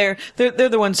 well, they're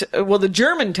the ones, well, the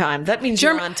German time, that means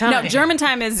you're on time. No, German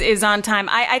time is on time.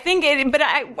 I think it, but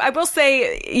I will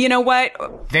say, you know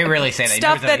what? They rarely say that.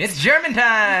 Stuff They never say, that's- it's German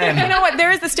time. You know what? There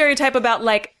is the stereotype about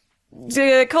like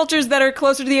the cultures that are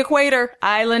closer to the equator,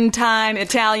 island time,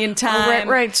 Italian time.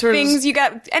 right, sort of- things you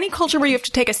got. Any culture where you have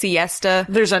to take a siesta.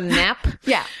 There's a nap.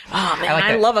 Yeah. Oh man, I like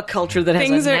I that. love a culture that has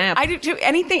Things a are. nap. I do too.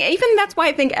 Anything. Even that's why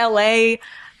I think LA.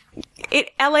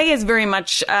 LA is very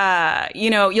much, you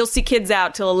know, you'll see kids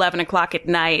out till 11 o'clock at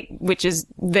night, which is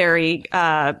very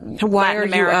Why Latin are you out?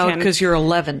 American. Because you're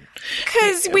 11.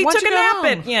 Because we Why took don't a you go nap home?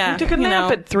 at You took a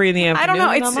nap at 3 in the I afternoon. don't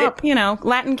know. and It's I'm up.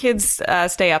 Latin kids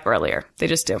stay up earlier. They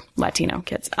just do. Latino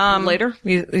kids. Later?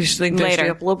 You just think they Later. stay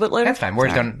up a little bit later? That's fine.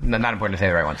 Words don't, not important to say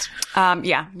the right ones.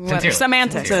 Yeah. Sincerely.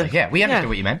 Semantics. Sincerely. Yeah, we understood Yeah.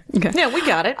 what you meant. Yeah, we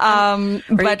got it. Are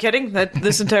you kidding? That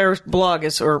this entire blog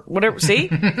is, or whatever. See,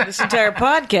 this entire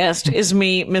podcast is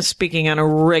me misspeaking on a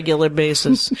regular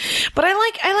basis. But I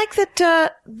like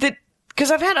that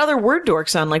because I've had other word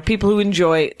dorks on, like people who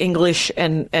enjoy English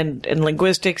and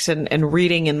linguistics and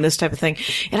reading and this type of thing,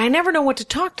 and I never know what to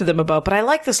talk to them about. But I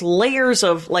like this layers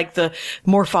of like the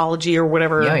morphology or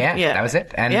whatever. Oh yeah, that was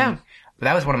it. And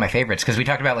that was one of my favorites because we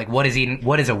talked about like what is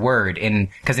a word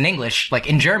because in English, like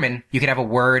in German, you could have a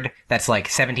word that's like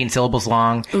 17 syllables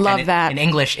long. Love that. In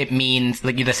English, it means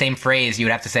like the same phrase. You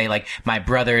would have to say like my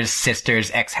brother's sister's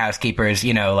ex-housekeepers.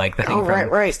 Like the thing from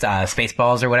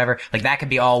Spaceballs or whatever. Like that could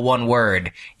be all one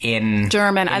word in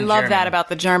German. I love German. that about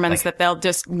the Germans, that they'll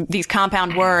just these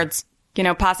compound words.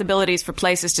 Possibilities for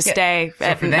places to stay So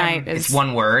at for them, night. it's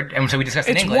one word, and so we discussed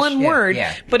in It's English. one word,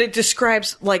 but it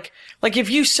describes like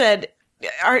if you said.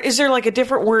 Is there like a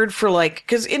different word for like,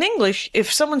 because in English,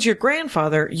 if someone's your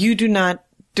grandfather, you do not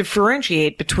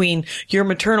differentiate between your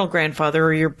maternal grandfather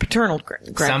or your paternal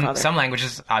grandfather. Some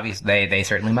languages, obviously, they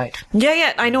certainly might.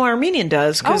 Yeah, I know Armenian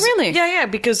does. Oh, really? Yeah,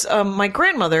 because my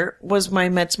grandmother was my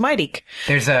Metzmeidik,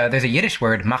 There's a Yiddish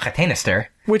word, machatenister,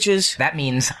 which is that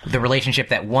means the relationship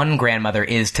that one grandmother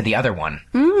is to the other one.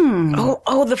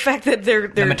 the fact that they're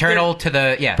The maternal to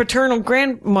the paternal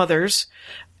grandmothers.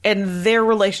 And their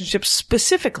relationship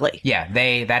specifically.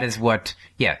 that is what,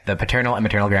 the paternal and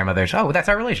maternal grandmothers, that's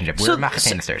our relationship. We're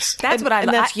machatenisters. That's what I love.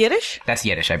 And that's Yiddish? That's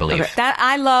Yiddish, I believe. That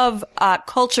I love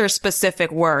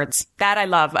culture-specific words. That I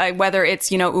love. Whether it's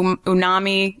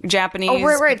unami Japanese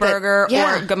burger or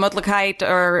Gemütlichkeit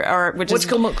or which What's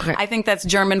is Gemütlichkeit? I think that's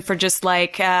German for just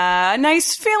like a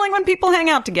nice feeling when people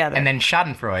hang out together. And then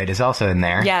Schadenfreude is also in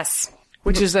there. Yes.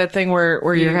 Which is that thing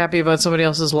where you're happy about somebody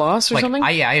else's loss or Like, something?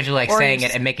 I usually like saying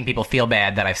it and making people feel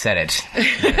bad that I've said it.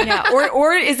 Yeah.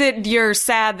 Or is it you're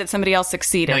sad that somebody else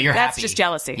succeeded? No, you're That's happy. just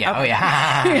jealousy. Yeah. Okay. Oh,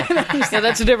 yeah. Yeah,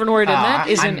 that's a different word, and that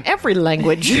is in every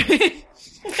language.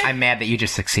 I'm mad that you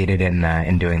just succeeded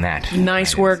in doing that.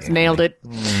 Nice work, nailed it.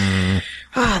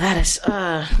 That is.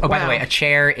 By the way, a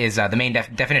chair is the main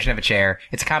definition of a chair.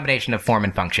 It's a combination of form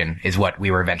and function, is what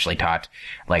we were eventually taught.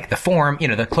 Like the form,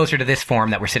 the closer to this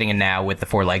form that we're sitting in now with the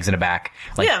 4 legs and a back.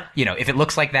 Like, if it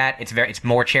looks like that, it's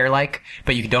more chair-like,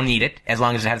 but you don't need it as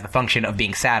long as it has the function of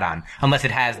being sat on. Unless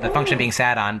it has the function of being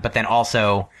sat on, but then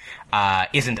also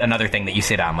isn't another thing that you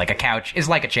sit on. Like a couch is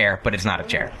like a chair, but it's not a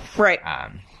chair. Right.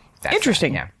 That's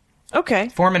Interesting. Yeah. Okay.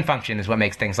 Form and function is what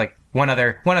makes things like one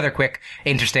other quick,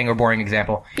 interesting or boring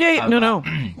example. Yeah, no.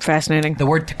 Fascinating. The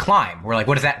word to climb. We're like,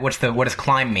 what is that? What does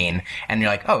climb mean? And you're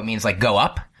like, it means like go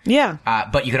up. Yeah.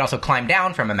 But you could also climb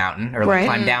down from a mountain or like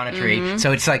climb down a tree. Mm-hmm.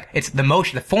 So it's like, it's the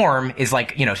motion, the form is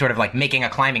like, sort of like making a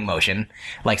climbing motion.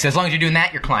 Like, so as long as you're doing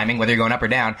that, you're climbing, whether you're going up or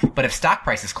down. But if stock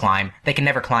prices climb, they can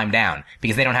never climb down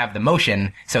because they don't have the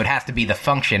motion. So it has to be the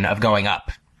function of going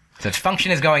up. So its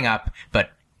function is going up,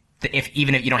 but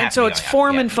even if you don't have to so be it's going up.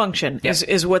 form and function Yep.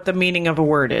 is what the meaning of a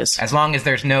word is. As long as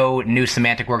there's no new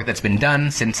semantic work that's been done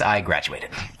since I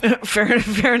graduated.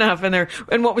 Fair enough.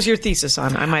 And what was your thesis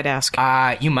on? I might ask.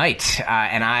 You might.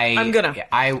 I'm gonna.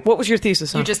 What was your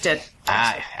thesis on? You just did.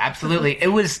 Absolutely. It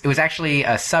was actually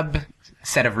a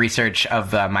subset of research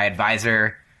of my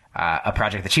advisor, a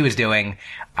project that she was doing,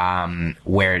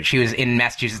 where she was in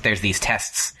Massachusetts. There's these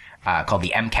tests called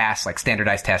the MCAS, like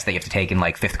standardized tests that you have to take in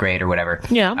like 5th grade or whatever.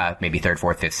 Yeah. Maybe 3rd,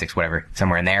 4th, 5th, 6th, whatever,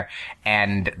 somewhere in there.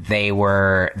 And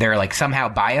they're like somehow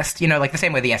biased, like the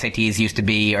same way the SATs used to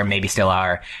be, or maybe still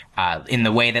are, in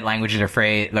the way that languages are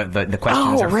phrased, the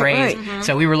questions are phrased. Right. Mm-hmm.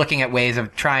 So we were looking at ways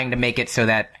of trying to make it so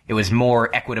that it was more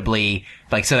equitably,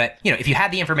 like so that, if you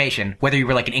had the information, whether you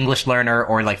were like an English learner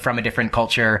or like from a different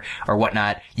culture or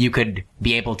whatnot, you would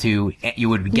be able to get the same score. You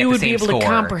would be able to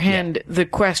comprehend the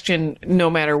question no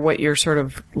matter what your sort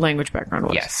of language background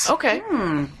was. Yes. Okay.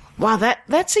 Wow,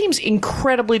 that seems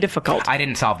incredibly difficult. I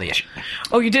didn't solve the issue.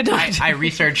 Oh, you did not? I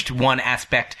researched one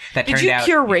aspect that Did turned you out...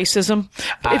 cure racism?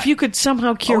 If you could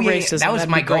somehow cure racism, that was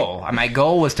that'd my be great. goal. My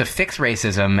goal was to fix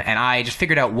racism, and I just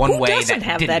figured out one Who way doesn't that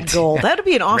have didn't. that goal? That would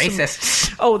be an awesome...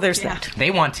 Racists. Oh, there's that. They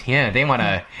want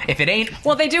to... If it ain't...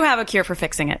 Well, they do have a cure for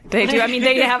fixing it. They do. I mean,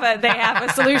 they have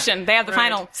a solution. They have the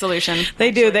final solution.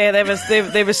 They do. They have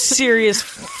a serious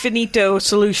finito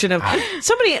solution of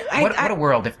somebody. What a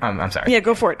world if... I'm sorry. Yeah,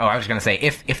 go for it. Oh, I was going to say,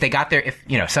 if they got their, if,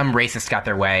 some racist got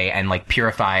their way and, like,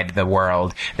 purified the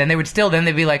world, then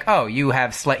they'd be like, oh, you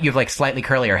have slightly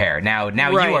curlier hair. Now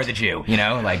Right. you are the Jew,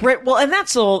 like. Right. Well, and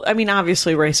that's all, I mean,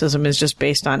 obviously racism is just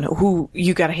based on who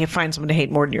you gotta find someone to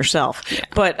hate more than yourself. Yeah.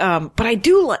 But I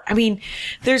do,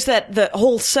 there's the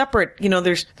whole separate,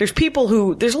 there's people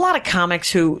who, there's a lot of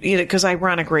comics who, because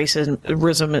ironic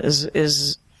racism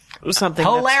is something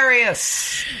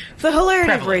hilarious. The hilarity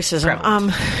Prevalent. of racism.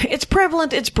 Prevalent. It's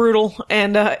prevalent, it's brutal,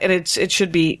 and it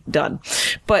should be done.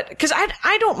 But, because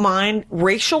I don't mind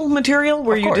racial material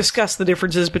where you discuss the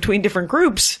differences between different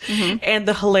groups and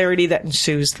the hilarity that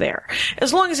ensues there.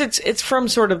 As long as it's from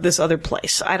sort of this other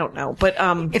place. I don't know. But,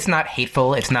 it's not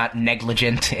hateful, it's not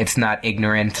negligent, it's not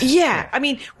ignorant. Yeah. I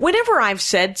mean, whenever I've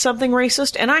said something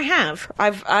racist, and I have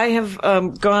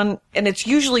gone, and it's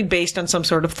usually based on some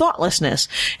sort of thoughtlessness.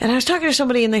 And I was talking to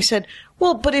somebody and they said,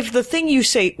 well, but if the thing you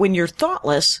say when you're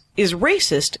thoughtless is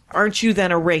racist, aren't you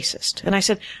then a racist? And I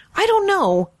said, I don't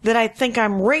know that I think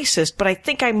I'm racist, but I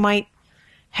think I might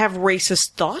have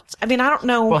racist thoughts. I mean, I don't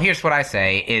know. Well, here's what I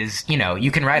say is,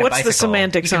 you can ride a bicycle. What's the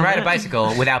semantics You can on ride that? a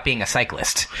bicycle without being a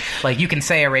cyclist. Like, you can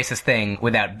say a racist thing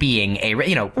without being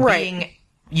Right.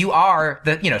 You are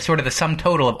the, sort of the sum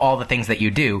total of all the things that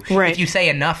you do. Right. If you say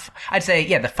enough, I'd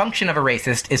say, the function of a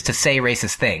racist is to say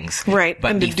racist things. Right.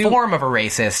 But And the form of a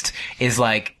racist is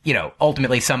like,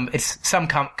 ultimately some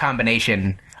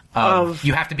combination of,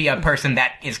 you have to be a person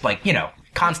that is like,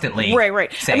 constantly.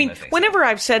 Right. saying I mean, those things. whenever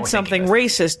I've said Or something thinking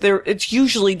those racist, it's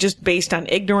usually just based on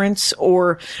ignorance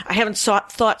or I haven't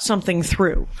thought something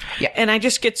through. Yeah. And I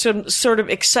just get some sort of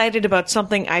excited about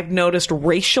something I've noticed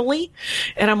racially.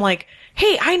 And I'm like,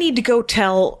 hey, I need to go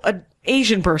tell a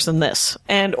Asian person this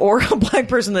or a black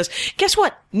person this. Guess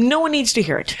what? No one needs to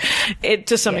hear it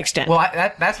to some extent. Well,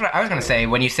 that's what I was going to say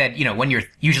when you said,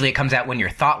 usually it comes out when you're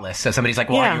thoughtless. So somebody's like,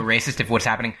 well, are you a racist if what's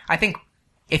happening? I think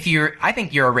you're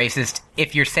a racist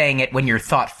if you're saying it when you're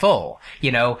thoughtful.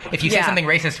 If you say something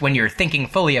racist when you're thinking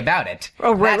fully about it,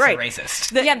 that's a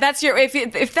racist. That's your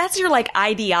if that's your like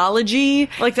ideology,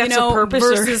 Like that's a purpose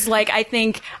versus like I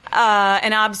think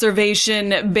an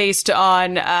observation based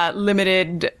on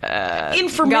limited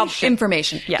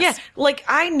information. Yes. Yeah, like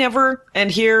I never,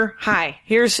 and here's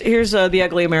the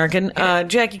ugly American.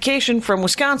 Jackie Cation from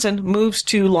Wisconsin moves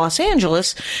to Los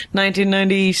Angeles,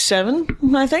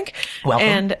 1997, I think. Welcome.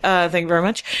 And thank you very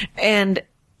much. And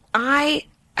I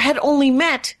had only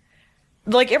met,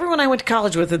 like everyone I went to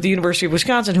college with at the University of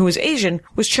Wisconsin who was Asian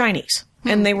was Chinese.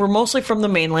 And they were mostly from the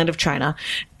mainland of China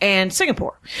and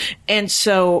Singapore. And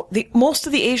so most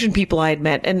of the Asian people I had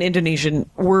met and Indonesian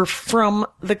were from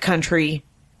the country,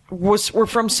 were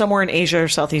from somewhere in Asia or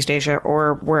Southeast Asia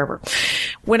or wherever.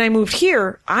 When I moved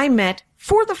here, I met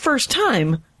for the first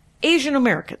time Asian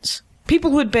Americans.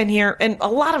 People who had been here, and a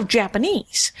lot of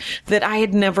Japanese that I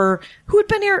had who had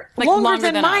been here Like longer longer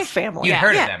than than my us. family. You'd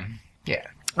heard of them. Yeah.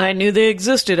 I knew they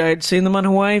existed. I'd seen them on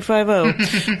Hawaii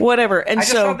 5-0. Whatever. And I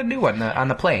just saw the new one on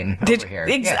the plane over here.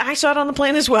 I saw it on the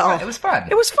plane as well. Yeah, it was fun.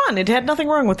 It was fun. It had nothing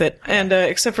wrong with it. And,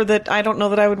 except for that, I don't know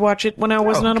that I would watch it when I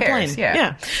wasn't on a cares? plane.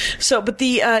 Yeah. So, but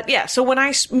so when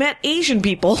I met Asian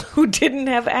people who didn't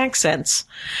have accents,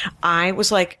 I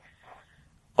was like,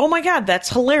 oh my God, that's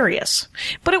hilarious.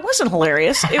 But it wasn't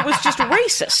hilarious. It was just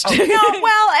racist. No,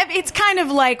 well, it's kind of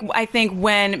like I think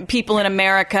when people in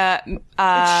America, it's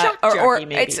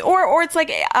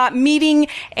like meeting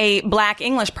a black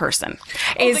English person.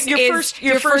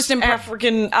 Your first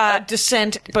African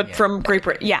descent, but from Great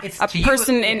Britain. Yeah, a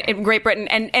person in Great Britain,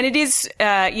 and it is,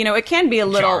 it can be a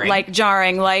little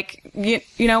jarring, like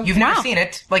You've never seen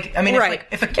it. Like, I mean, right.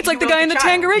 It's like the guy in the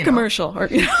Tanqueray commercial, or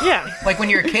yeah, like when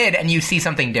you're a kid and you see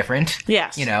something different.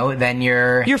 Yes. Then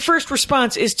your first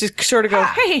response is to sort of go,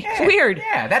 hey, weird.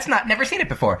 Yeah, that's never seen it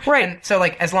before. Right. And so,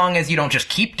 like, as long as you don't just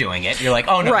keep doing it, you're like,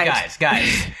 oh no, guys.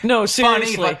 No,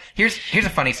 seriously. Funny. Here's a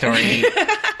funny story.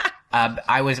 I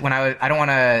don't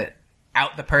want to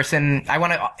out the person.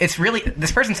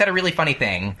 This person said a really funny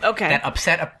thing. Okay. That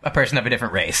upset a person of a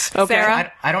different race. Okay.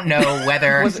 Sarah? I don't know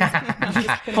whether.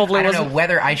 Hopefully I don't know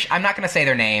whether I'm not going to say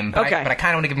their name, but I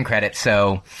kind of want to give them credit,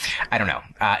 so I don't know.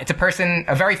 It's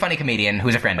a very funny comedian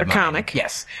who's a friend of mine. A comic.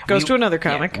 Yes. Goes to another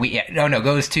comic.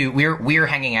 Goes to, we're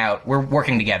hanging out, we're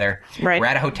working together. Right. We're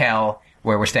at a hotel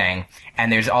where we're staying,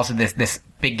 and there's also this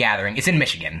big gathering. It's in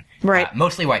Michigan. Right.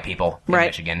 Mostly white people in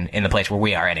Michigan, in the place where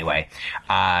we are anyway.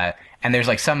 And there's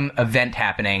like some event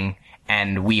happening,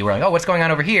 and we were like, oh, what's going on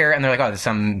over here? And they're like, oh, there's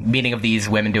some meeting of these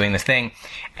women doing this thing.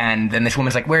 And then this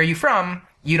woman's like, where are you from?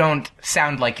 You don't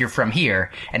sound like you're from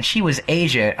here. And she was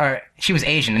Asian,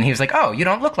 and he was like, oh, you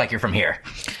don't look like you're from here.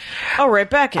 Oh, right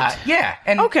back in. Yeah.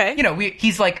 And, Okay. you know,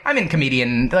 he's like, I'm in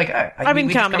comedian, like, I'm in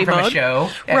we just comedy come from mode. a show.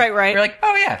 And Right. We're like,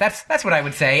 oh yeah, that's what I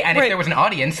would say. And Right. if there was an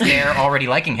audience there already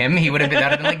liking him, he would have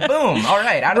been like, boom, all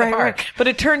right, out of the park. Right. But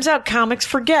it turns out comics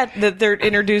forget that they're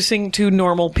introducing to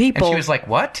normal people. And she was like,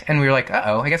 what? And we were like,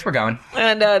 uh-oh, I guess we're going.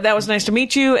 And that was nice to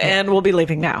meet you, and we'll be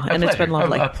leaving now. And it's been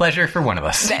lovely. A pleasure for one of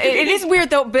us. It is weird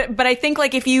though, but I think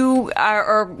like if you are,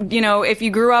 or you know, if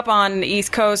you grew up on the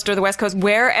East Coast or the West Coast,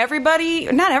 where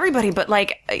not everybody, but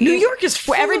like New York is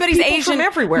full where everybody's of people Asian from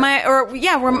everywhere.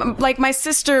 Where my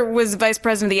sister was vice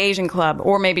president of the Asian Club,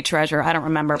 or maybe treasurer, I don't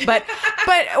remember, but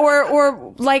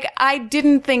or like I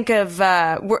didn't think of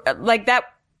like that.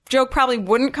 Joke probably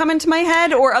wouldn't come into my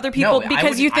head or other people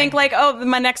because you think like, oh,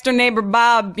 my next door neighbor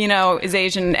Bob, you know, is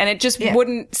Asian, and it just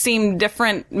wouldn't seem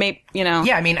different. Maybe, you know.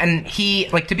 Yeah, I mean, and he,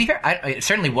 like, to be fair, it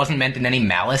certainly wasn't meant in any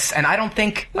malice, and I don't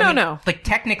think. No. Like,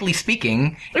 technically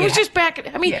speaking, It was just back.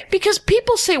 I mean, because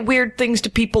people say weird things to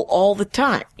people all the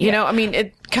time. You know, I mean,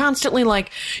 it constantly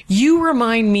like, you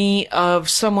remind me of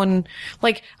someone.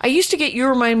 Like, I used to get you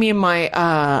remind me of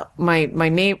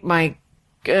my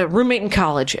roommate in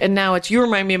college, and now it's you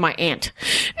remind me of my aunt.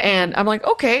 And I'm like,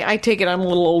 okay, I take it I'm a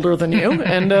little older than you,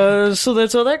 and so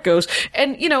that's how that goes.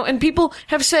 And you know, and people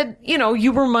have said, you know,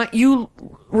 you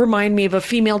remind me of a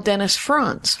female Dennis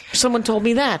Franz. Someone told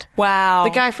me that. Wow. The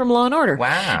guy from Law and Order.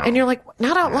 Wow. And you're like,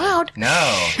 not out loud.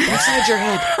 No. Inside your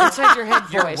head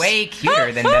You're voice. way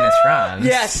cuter than Dennis Franz.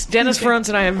 Yes, Dennis Franz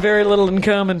and I have very little in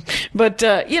common. But,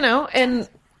 you know, and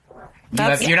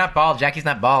You're not bald. Jackie's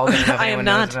not bald. I don't know if I am anyone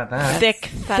not. knows about that.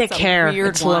 Thick That's a hair.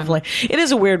 weird It's one. lovely. It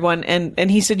is a weird one. And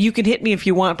he said, you can hit me if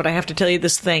you want, but I have to tell you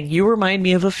this thing. You remind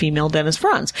me of a female Dennis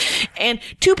Franz. And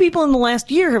 2 people in the last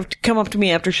year have come up to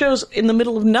me after shows in the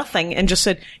middle of nothing and just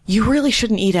said, you really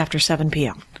shouldn't eat after 7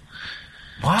 p.m.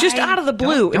 Why? Just out of the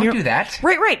blue. Don't And do that.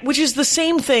 Right. Which is the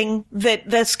same thing that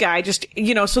this guy just,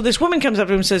 you know, so this woman comes up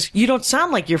to him and says, you don't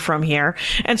sound like you're from here.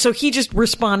 And so he just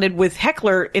responded with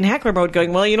heckler mode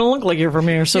going, well, you don't look like you're from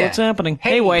here, so Yeah. what's happening?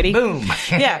 Hey, Whitey. boom.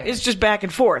 Yeah, it's just back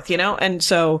and forth, you know? And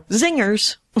so,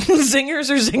 zingers.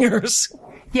 Zingers are zingers.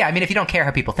 Yeah, I mean, if you don't care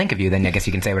how people think of you, then I guess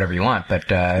you can say whatever you want. But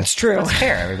it's true. Let's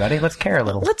care, everybody. Let's care a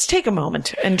little. Let's take a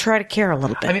moment and try to care a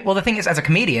little bit. I mean, well, the thing is, as a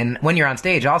comedian, when you're on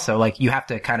stage, also, like, you have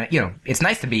to kind of, you know, it's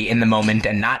nice to be in the moment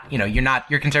and not, you know,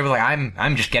 you're concerned with, like,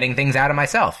 I'm just getting things out of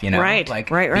myself, you know? Right, like,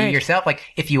 right. Be yourself. Like,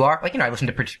 if you are, like, you know, I listen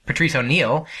to Patrice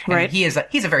O'Neill, and Right. he's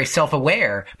a very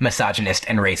self-aware misogynist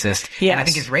and racist. Yes. And I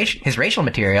think his racial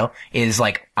material is,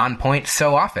 like, on point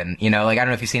so often, you know? Like, I don't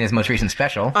know if you've seen his most recent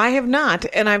special. I have not,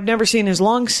 and I've never seen his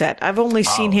long set. I've only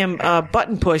seen him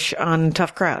button push on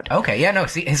Tough Crowd. Okay, yeah, no,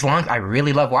 see, his long, I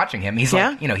really love watching him. He's Yeah?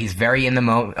 like, you know, he's very in the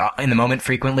moment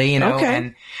frequently, you know,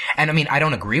 Okay. and I mean, I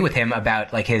don't agree with him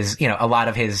about, like, his, you know, a lot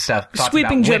of his thoughts Sweeping about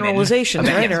women. generalizations,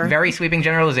 right, Yes, or- very sweeping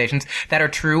generalizations that are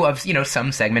true of, you know,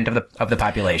 some segment of the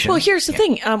population. Well, here's the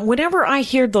thing. Whenever I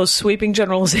hear those sweeping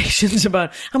generalizations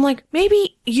about, I'm like,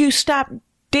 maybe you stop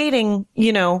dating,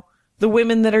 you know, the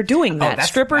women that are doing that.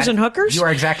 Strippers and hookers? You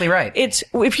are exactly right. It's,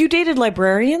 if you dated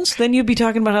librarians, then you'd be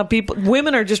talking about how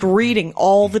women are just reading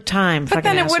all the time. But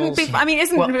then it wouldn't be. I mean,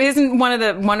 isn't one of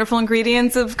the wonderful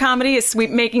ingredients of comedy is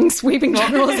making sweeping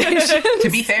generalizations? To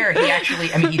be fair, he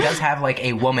actually, I mean, he does have, like,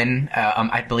 a woman,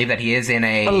 I believe that he is in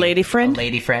a lady friend? A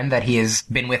lady friend that he has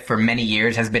been with for many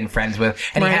years, has been friends with,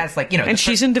 and Right. he has, like, you know. And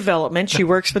she's in development. She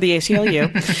works for the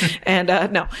ACLU. And,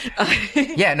 no.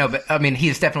 Yeah, no, but I mean,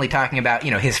 he's definitely talking about, you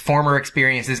know, his former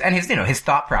experiences and his, you know, his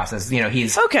thought process. You know, he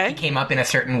came up in a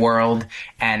certain world,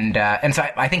 and so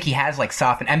I think he has, like,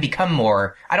 softened and become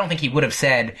more. I don't think he would have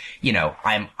said, you know,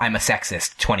 I'm a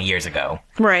sexist 20 years ago.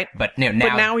 Right. But, you know,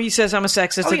 now he says I'm a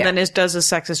sexist, and then does a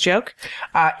sexist joke.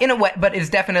 In a way, but is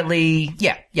definitely,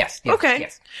 yes. Okay.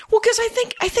 Yes. Well, because I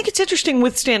think it's interesting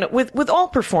with stand-up, with all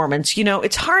performance, you know,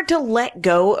 it's hard to let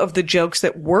go of the jokes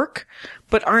that work,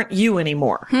 but aren't you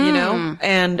anymore, you know?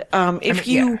 And,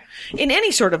 in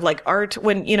any sort of, like, art,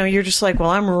 when, you know, you're just like, well,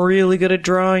 I'm really good at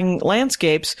drawing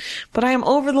landscapes, but I am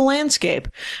over the landscape.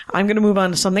 I'm going to move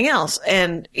on to something else.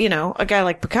 And, you know, a guy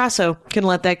like Picasso can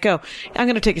let that go. I'm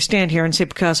going to take a stand here and say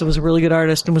Picasso was a really good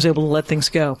artist and was able to let things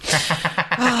go.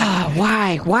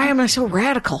 Why? Why am I so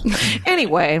radical?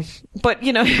 Anyway, but,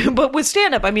 you know, but with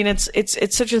stand-up, I mean, it's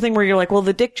such a thing where you're like, well,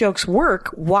 the dick jokes work.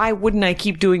 Why wouldn't I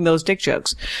keep doing those dick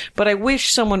jokes? But I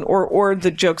wish someone, or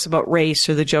the jokes about race,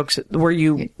 or the jokes where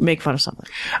you make fun of something.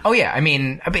 Oh yeah, I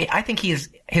mean, I think he's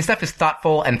his stuff is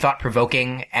thoughtful and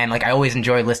thought-provoking, and, like, I always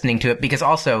enjoy listening to it because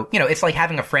also, you know, it's like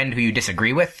having a friend who you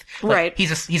disagree with. Like, Right.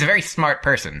 He's a very smart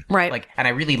person. Right. Like, and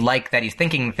I really like that he's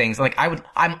thinking things. Like, I'm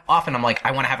like,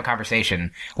 I want to have a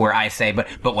conversation where I say, but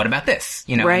what about this?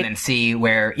 You know, Right. and then see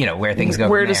where things go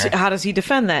Where from does there. how does he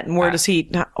defend that, and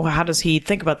how does he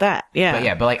think about that?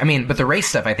 Yeah. But the race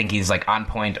stuff, I think he's, like, on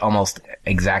point almost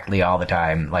exactly all the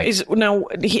time. Like,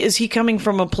 Is he coming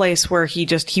from a place where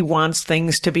he wants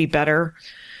things to be better?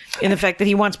 In the fact that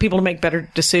he wants people to make better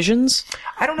decisions?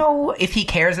 I don't know if he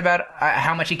cares about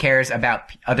how much he cares about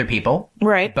other people.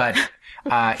 Right. But,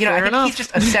 I think enough. he's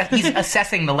just he's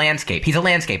assessing the landscape. He's a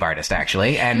landscape artist,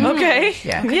 actually. And Okay.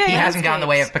 Yeah. Yeah, He hasn't gone the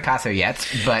way of Picasso yet,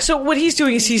 but. So what he's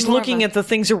doing is he's looking at the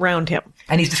things around him.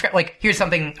 And he's described, like, here's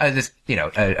something,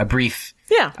 a brief.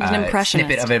 Yeah. He's an impressionist.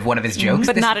 Snippet of one of his jokes.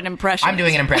 But not an impressionist. I'm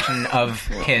doing an impression of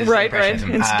his Right.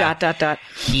 impressionism. It's ...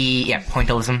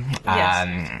 Pointillism.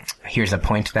 Yes. Here's a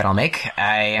point that I'll make.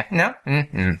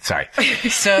 Sorry.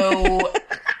 So,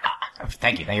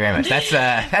 thank you very much.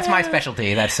 That's my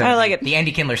specialty. That's I like it. The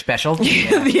Andy Kindler special.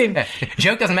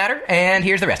 Joke doesn't matter, and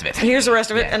here's the rest of it. Here's the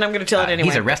rest of it, and I'm going to tell it anyway.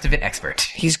 He's a rest of it expert.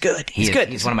 He's good. He's good.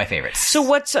 He's one of my favorites. So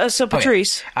what's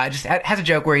Patrice? Just has a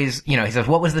joke where he says,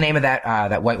 "What was the name of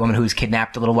that white woman who was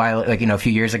kidnapped a little while, a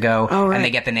few years ago?" Oh, right. And they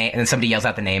get the name, and then somebody yells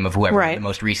out the name of whoever Right. the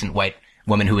most recent white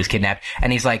woman who was kidnapped,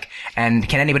 and he's like, "And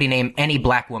can anybody name any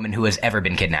black woman who has ever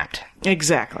been kidnapped?"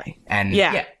 Exactly. And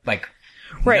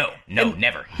Right. no,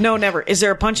 never. No, never. Is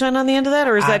there a punchline on the end of that,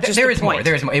 or is that just there the is point? more.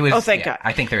 There is more. It was. Oh, thank yeah, God.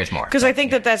 I think there is more Because I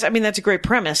think that's a great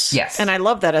premise. Yes. And I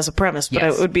love that as a premise, but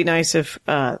Yes. it would be nice if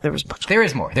there was punchline. there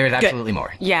is more. There is absolutely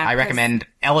more. Yeah, I 'cause- recommend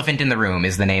 "Elephant in the Room"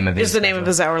 is the name of his. Is the name of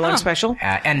his hour-long special?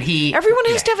 and he. Everyone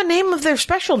has to have a name of their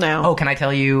special now. Oh, can I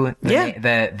tell you?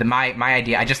 Yeah. My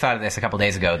idea. I just thought of this a couple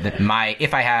days ago. That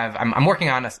I'm working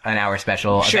on an hour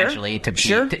special Sure. eventually to be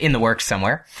Sure. in the works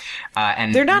somewhere.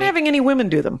 And They're not having any women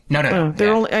do them. No. They're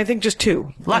Yeah. only, I think, just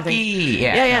two. I Lucky. think.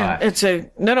 Yeah. Yeah. It's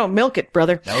milk it,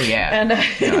 brother. Oh yeah. And No, I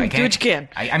do what can't. you can.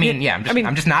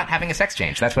 I'm just not having a sex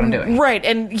change. That's what I'm doing. Right,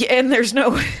 and there's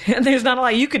not a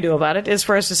lot you can do about it. As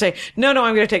for us to say, no, I'm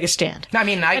going to take a stand. No, I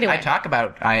mean, Anyway. I talk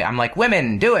about, I'm like,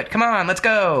 women, do it. Come on, let's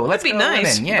go. Let's be go,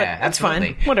 nice, women. Yeah, but that's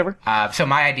absolutely. fine. Whatever. So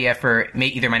my idea for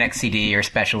either my next CD or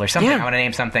special or something, Yeah. I want to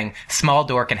name something Small,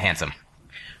 Dork, and Handsome.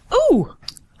 Ooh,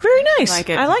 very nice. Like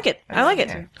it. I like it. I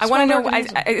want to know.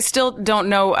 I still don't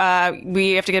know.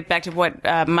 We have to get back to what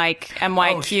Mike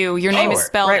MYQ. Your name is sure. Oh,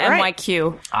 spelled Right.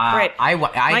 MYQ. Right.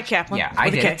 Mike Kaplan. Yeah, I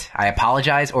With a did K. it. I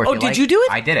apologize. Or if Oh, you did like, you do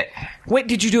it? I did it. Wait,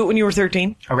 did you do it when you were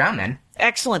 13? Around then.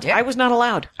 Excellent. Yeah. I was not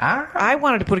allowed. Ah. I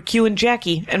wanted to put a Q in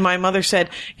Jackie, and my mother said,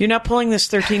 "You're not pulling this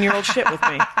 13-year-old shit with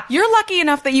me." You're lucky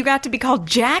enough that you got to be called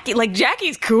Jackie. Like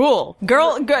Jackie's cool,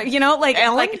 girl. Like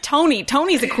Ellen? like Tony.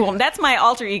 Tony's a cool. That's my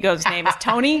alter ego's name. Is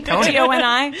Tony. Toni.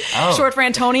 Oh. Short for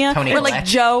Antonia. Tony Or like Collette.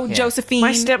 Joe, Yeah. Josephine.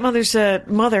 My stepmother's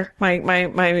mother,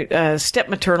 my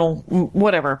step-maternal,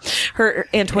 whatever, her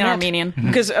Antoinette. In Armenian.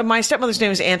 Because my stepmother's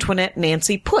name is Antoinette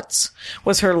Nancy Putz,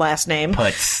 was her last name.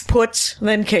 Putz.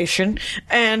 Then Cation.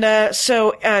 And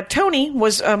so Tony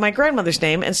was my grandmother's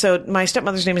name, and so my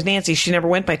stepmother's name is Nancy. She never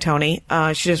went by Tony.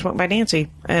 She just went by Nancy.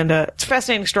 And it's a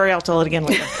fascinating story. I'll tell it again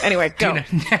later. Anyway, go.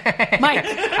 Mike.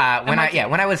 When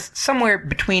I was somewhere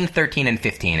between 13 and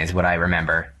 15 is what I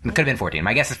remember. It could have been 14.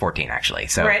 My guess is 14, actually.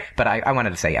 So, Right. But I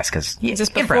wanted to say yes because Is this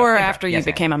before or after you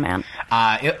became a man?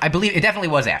 I believe it definitely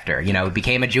was after.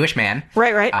 Became a Jewish man.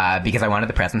 Right. Because I wanted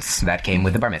the presents that came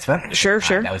with the bar mitzvah. Sure.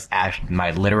 That was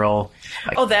my literal.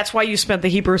 Oh, that's why you spent the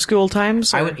Hebrew school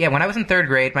times? Or? When I was in third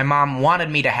grade, my mom wanted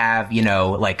me to have, in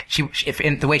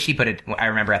the way she put it, I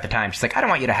remember at the time, she's like, I don't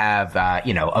want you to have,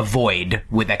 a void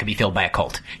that could be filled by a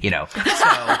cult, So,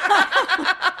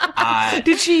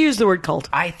 Did she use the word cult?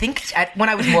 I think when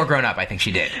I was more grown up, I think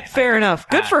she did. Fair enough.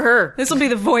 Good for her. This will be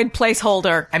the void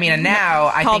placeholder. I mean, and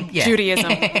now I called think, yeah.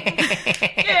 Judaism.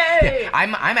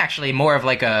 I'm actually more of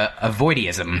like a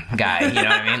voidism guy. You know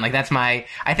what I mean? Like that's I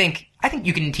think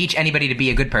you can teach anybody to be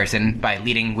a good person by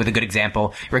leading with a good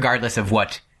example, regardless of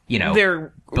what,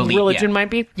 Their belief, religion might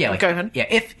be? Yeah. Go ahead. Yeah.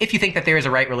 If you think that there is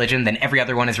a right religion, then every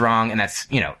other one is wrong. And that's,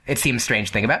 it seems strange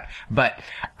to think about. But,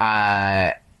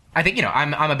 I think,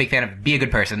 I'm a big fan of be a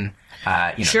good person.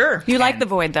 Sure. You like the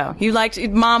void, though. You liked,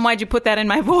 Mom, why'd you put that in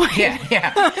my void? Yeah.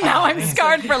 Now I'm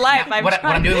scarred for life. What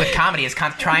I'm doing with comedy is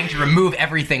trying to remove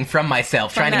everything from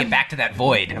myself, trying to get back to that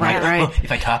void. Right. Well,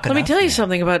 if I talk Let me enough, tell you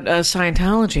something about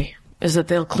Scientology. Is that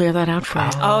they'll clear that out for you.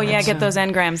 Oh, yeah, get those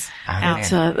engrams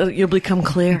out. You'll become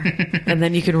clear, and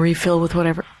then you can refill with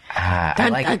whatever. I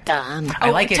like it. I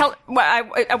like it.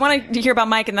 I want to hear about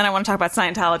Mike, and then I want to talk about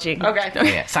Scientology. Okay. Oh,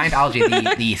 yeah.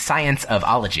 Scientology, the science of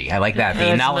ology. I like that. The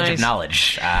That's knowledge nice. of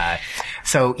knowledge.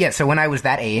 So when I was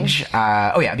that age,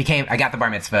 I got the bar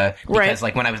mitzvah because Right.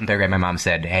 like when I was in third grade, my mom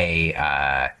said, "Hey,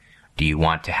 do you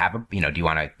want to have do you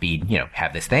want to be,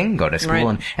 have this thing, go to school?"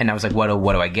 Right. And I was like, what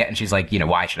do I get? And she's like,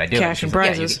 why should I do it? Cash She's and like,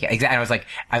 prizes. Yeah, exactly. And I was like,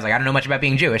 I don't know much about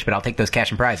being Jewish, but I'll take those cash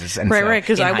and prizes. And Right, so, right,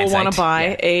 because in I will want hindsight, to buy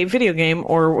yeah. a video game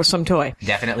or some toy.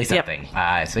 Definitely something.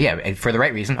 For the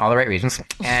right reason, all the right reasons.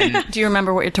 And Do you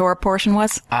remember what your Torah portion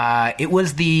was? it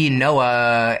was the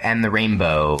Noah and the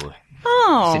rainbow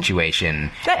situation.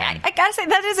 I gotta say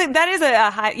that is a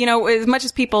high. As much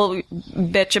as people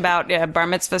bitch about bar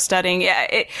mitzvah studying,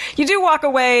 you do walk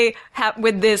away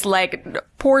with this like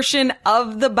portion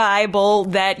of the Bible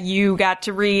that you got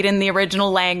to read in the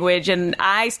original language, and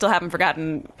I still haven't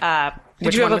forgotten.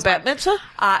 Did you have a bat mitzvah?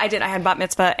 I did. I had bat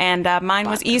mitzvah, and mine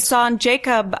was Esau and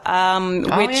Jacob, which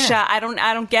I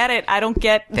don't get it. I don't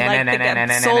get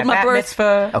sold my bat birth.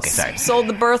 mitzvah. Okay, sorry. Sold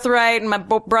the birthright, and my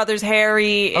brother's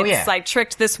Harry. It's like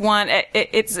tricked this one.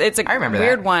 It's a I remember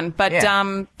weird that. one, but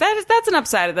Yeah. that's an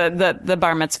upside of the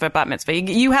bar mitzvah, bat mitzvah.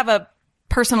 You have a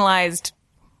personalized.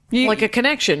 Like a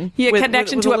connection. Yeah, with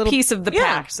connection to a little piece of the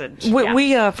Yeah. passage.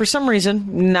 We for some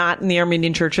reason, not in the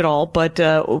Armenian church at all, but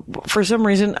for some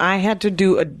reason, I had to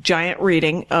do a giant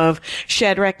reading of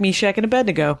Shadrach, Meshach, and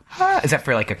Abednego. Is that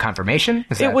for like a confirmation?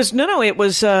 It was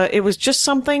it was just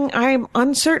something. I'm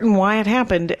uncertain why it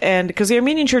happened, and because the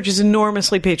Armenian church is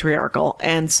enormously patriarchal,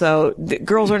 and so the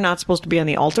girls are not supposed to be on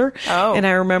the altar. Oh. And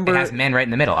I remember It has men right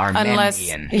in the middle. Unless,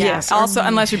 Armenian. Yes, Also,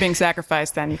 unless you're being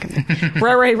sacrificed, then you can.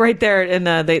 right there, and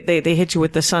they hit you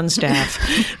with the sun staff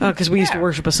because we used to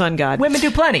worship a sun god. Women do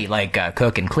plenty, like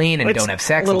cook and clean and It's don't have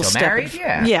sex little until step married.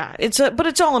 of- Yeah. but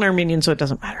it's all in Armenian, so it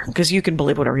doesn't matter because you can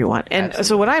believe whatever you want. And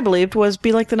so what I believed was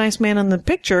be like the nice man in the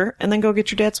picture, and then go get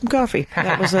your dad some coffee.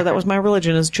 That was my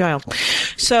religion as a child.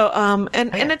 So and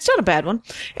it's not a bad one.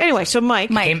 Anyway, so Mike.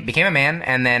 Became a man,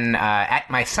 and then at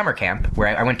my summer camp,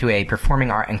 where I went to a performing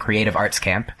art and creative arts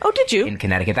camp. Oh, did you? In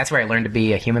Connecticut. That's where I learned to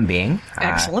be a human being.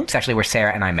 Excellent. It's actually where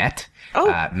Sarah and I met.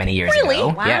 Oh, many years really? ago.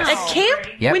 Wow. Yes. At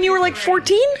camp? Yep. When you were like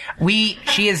 14?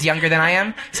 She is younger than I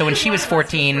am. So when she was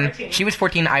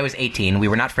 14, I was 18. We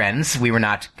were not friends. We were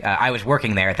not, I was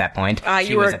working there at that point. You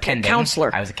She were was a attending. counselor.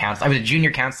 I was a counselor. I was a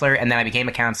junior counselor, and then I became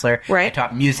a counselor. Right. I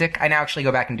taught music. I now actually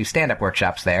go back and do stand-up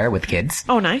workshops there with kids.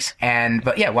 Oh, nice.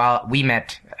 But while we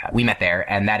met there,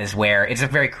 and that is where, it's a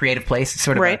very creative place. It's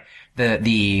sort of Right.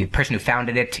 the person who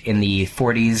founded it in the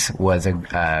 40s was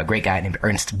a great guy named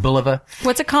Ernst Bulova.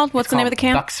 What's it called? What's the name of the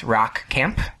camp? Bucks Rock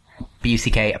Camp.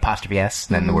 BUCK''S,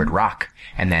 then the word rock,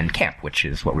 and then camp, which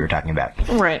is what we were talking about.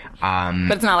 Right.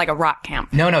 But it's not like a rock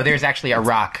camp. No, there's actually a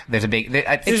rock. There's a big...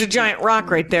 There's a giant rock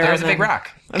right there. There's a and big then-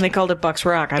 rock. And they called it Bucks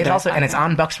Rock. It's also, and it's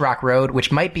on Bucks Rock Road,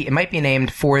 which might be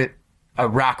named for a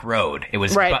rock road. It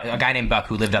was Right. a guy named Buck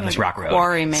who lived on this rock road.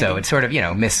 quarry, maybe. So it's sort of,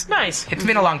 Nice. It's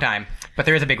been a long time, but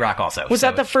there is a big rock also. Was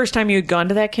that the first time you had gone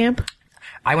to that camp?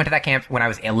 I went to that camp when I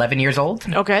was 11 years old.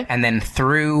 Okay. And then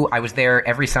I was there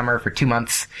every summer for 2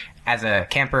 months as a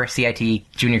camper, CIT,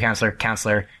 junior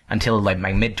counselor, until like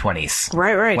my mid-20s.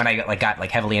 Right. When I got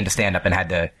heavily into stand-up and had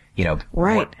to,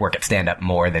 Right. work at stand-up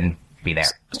more than be there.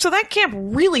 So that camp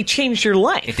really changed your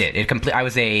life. It did.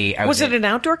 Was it an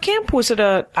outdoor camp? Was it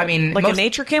a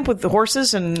nature camp with the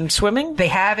horses and swimming? They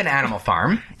have an animal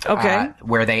farm. Okay.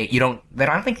 Where I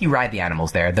don't think you ride the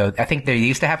animals there, though. I think they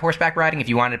used to have horseback riding. If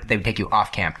you wanted, they would take you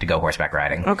off camp to go horseback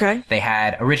riding. Okay. They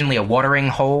had originally a watering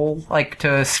hole,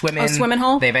 to swim in. A swimming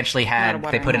hole? They eventually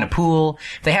they put in a pool.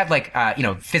 They have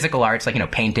physical arts,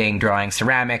 painting, drawing,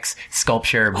 ceramics,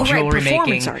 sculpture, right, jewelry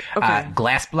performance making, art. Okay.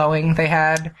 glass blowing they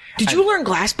had. Did you learn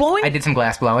glass blowing? I did some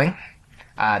glass blowing.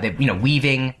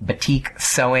 Weaving, batik,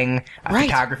 sewing, Right.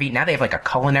 photography. Now they have a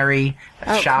culinary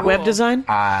shop. Web design?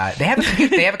 They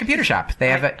have a computer shop. They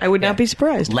have I would not be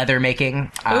surprised. leather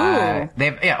making. They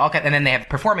have all kind, and then they have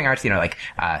performing arts.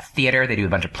 Theater. They do a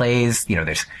bunch of plays.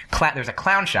 There's a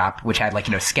clown shop which had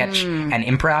sketch and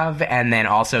improv, and then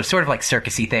also sort of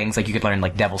circusy things. You could learn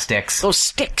devil sticks. Those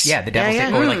sticks. Yeah, the devil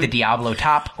stick, or the Diablo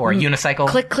top, or a unicycle.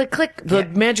 Click, click, click. The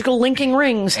magical linking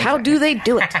rings. How do they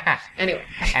do it? Anyway.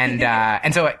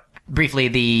 And so briefly,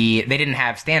 they didn't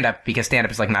have stand up because stand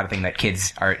up is not a thing that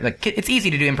kids are it's easy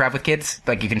to do improv with kids.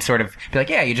 You can sort of be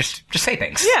you just say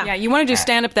things. Yeah, you want to do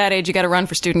stand up that age, you got to run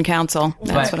for student council.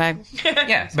 That's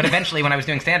Yeah, but eventually when I was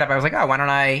doing stand up, I was like, oh, why don't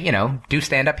I, do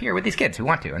stand up here with these kids who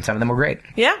want to, and some of them were great.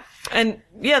 Yeah. And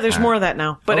yeah, there's more of that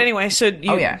now. But anyway, so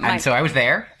you... Oh, yeah. And so I was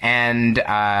there, and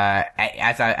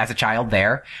as a child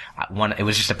there, it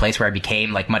was just a place where I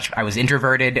became, like, I was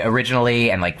introverted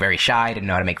originally and, like, very shy, didn't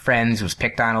know how to make friends, was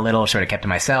picked on a little, sort of kept to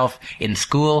myself in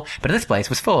school. But this place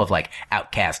was full of, like,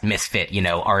 outcast, misfit,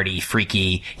 arty,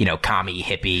 freaky, commie,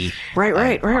 hippie.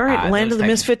 Right. Land of the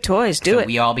misfit toys. Do it.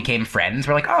 We all became friends.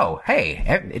 We're like, oh,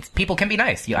 hey, people can be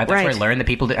nice. That's where I learned that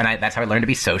people do, and that's how I learned to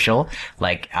be social,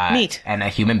 like, neat. And a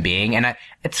human being. And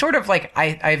it's sort of like,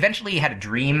 I eventually had a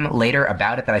dream later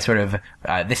about it that I sort of,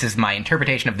 this is my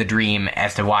interpretation of the dream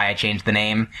as to why I changed the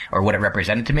name or what it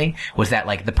represented to me, was that,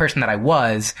 like, the person that I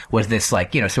was this,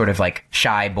 like, sort of, like,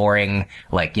 shy, boring,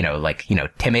 like,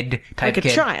 timid type like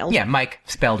kid. A child. Yeah, Mike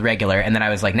spelled regular. And then I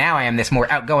was like, now I am this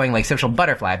more outgoing, like, social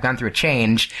butterfly. I've gone through a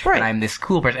change. Right. And I'm this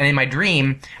cool person. And in my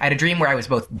dream, I had a dream where I was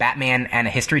both Batman and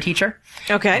a history teacher.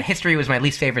 Okay. And history was my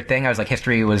least favorite thing. I was like,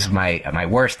 history was my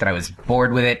worst, and I was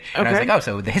bored with it. And I was like, oh,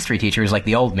 so the history teacher is like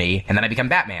the old me, and then I become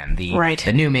Batman, the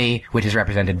new me, which is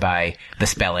represented by the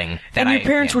spelling. And your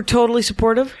parents were totally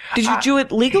supportive? Did you do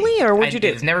it legally, or what'd you do?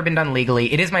 It's never been done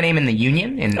legally. It is my name in the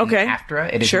union, in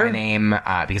AFTRA. It is Sure. my name,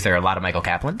 because there are a lot of Michael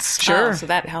Kaplans. Sure. Oh, so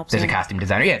that helps. There's a costume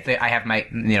designer. Yeah, I have my,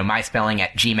 my spelling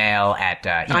at Gmail, at,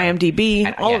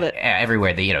 IMDb, all of it.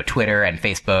 Everywhere, Twitter and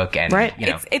Facebook, and,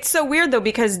 It's so weird, though,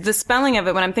 because the spelling of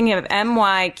it, when I'm thinking of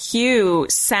MYQ,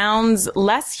 sounds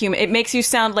less human. It makes you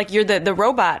sound like you're the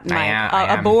robot, Mike. I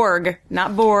am. A Borg,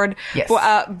 not bored. Yes.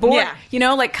 Borg,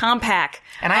 Yeah. like compact.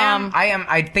 And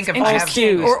I think of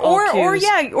Cues. Or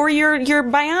you're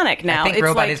bionic now. I think it's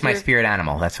robot like is my spirit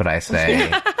animal. That's what I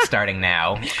say, starting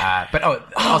now. But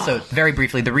also, very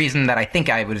briefly, the reason that I think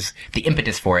the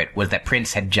impetus for it was that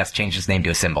Prince had just changed his name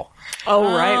to a symbol. Oh,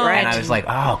 right. And I was like,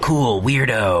 oh, cool,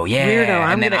 weirdo, yeah. Weirdo,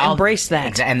 I'm and then going to embrace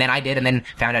that. And then I did, and then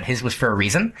found out his was for a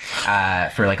reason,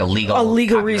 for like a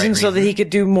legal reason, so that he could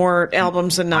do more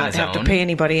albums and not have to pay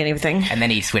anybody anything. And then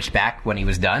he switched back when he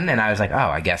was done, and I was like, oh,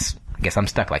 I guess I'm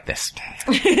stuck like this.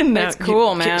 That's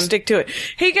cool, man. Stick to it.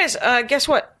 Hey, guys, guess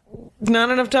what? Not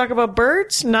enough talk about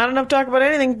birds, not enough talk about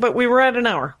anything, but we were at an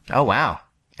hour. Oh, wow.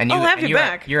 And I'll have you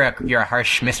back. You're a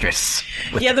harsh mistress.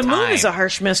 Yeah, the moon is a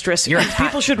harsh mistress.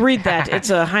 People should read that. It's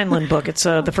a Heinlein book. It's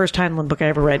the first Heinlein book I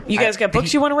ever read. You guys got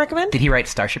books you want to recommend? Did he write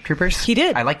Starship Troopers? He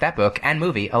did. I like that book and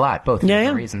movie a lot, both for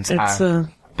different reasons.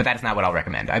 But that is not what I'll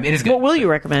recommend. It is good. What will you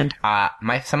recommend?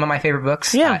 Some of my favorite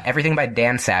books. Yeah. Everything by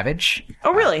Dan Savage.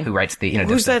 Oh, really? Who writes the,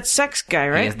 Who's that sex guy,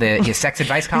 right? He is sex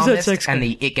advice columnist and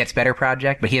the It Gets Better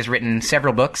project, but he has written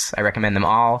several books. I recommend them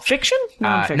all. Fiction?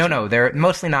 Non-fiction? No, they're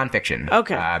mostly nonfiction.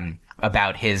 Okay.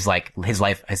 About his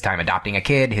life, his time adopting a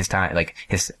kid, his time, like,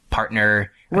 his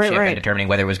partner. And determining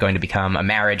whether it was going to become a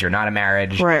marriage or not a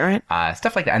marriage. Right.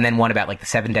 Stuff like that. And then one about, like, the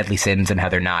 7 deadly sins and how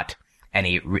they're not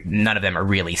none of them are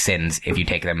really sins if you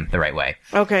take them the right way.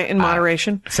 Okay, in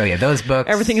moderation. So yeah, those books.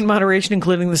 Everything in moderation,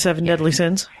 including the 7 deadly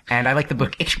sins. And I like the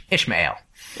book Ishmael.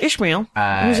 Ishmael?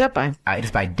 Who's that by? It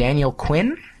is by Daniel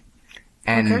Quinn.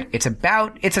 And it's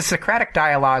a Socratic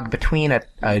dialogue between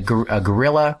a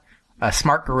gorilla, a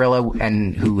smart gorilla,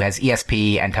 and who has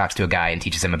ESP and talks to a guy and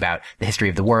teaches him about the history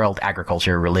of the world,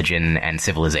 agriculture, religion, and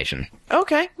civilization.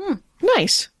 Okay.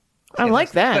 Nice. I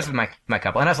like that. This is my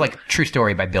couple. And I was like True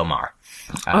Story by Bill Maher.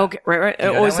 Okay, right.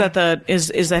 Oh, is that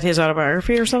is that his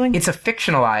autobiography or something? It's a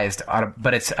fictionalized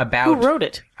but it's about... Who wrote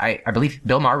it? I believe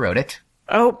Bill Maher wrote it.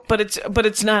 Oh, but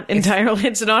it's not entirely.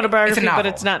 It's an autobiography, it's a novel.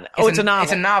 But it's not. It's a novel.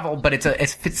 It's a novel, but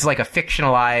it's like a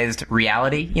fictionalized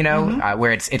reality,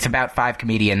 where it's about 5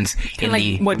 comedians in like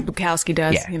the what Bukowski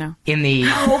does, in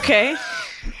the okay.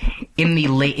 In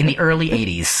the early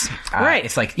 80s. Right.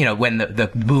 It's like, when the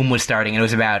boom was starting, and it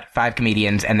was about 5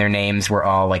 comedians, and their names were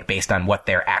all, like, based on what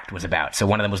their act was about. So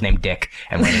one of them was named Dick,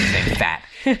 and one of them was named Fat,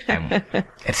 and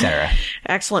et cetera.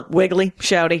 Excellent. Wiggly.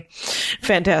 Shouty.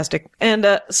 Fantastic.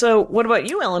 And, so what about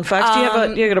you, Ellen Fox? Do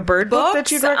you have a bird book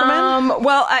that you'd recommend?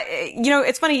 Well,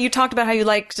 it's funny. You talked about how you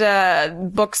liked,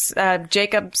 books,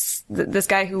 Jacobs, this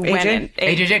guy who went in.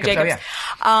 AJ Jacobs. Oh,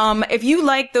 yeah. If you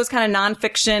like those kind of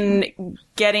nonfiction,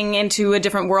 getting into a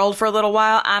different world for a little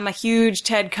while, I'm a huge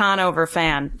Ted Conover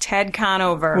fan. Ted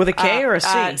Conover. With a K or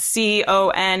a C?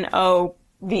 Conover.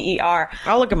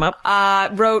 I'll look him up.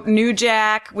 Wrote New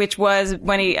Jack, which was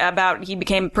when he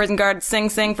became a prison guard, Sing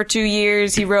Sing for 2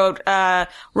 years. He wrote,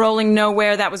 Rolling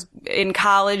Nowhere. That was in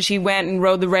college. He went and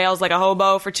rode the rails like a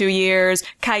hobo for 2 years.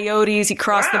 Coyotes. He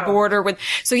crossed the border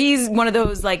so he's one of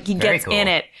those, like, he gets in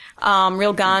it.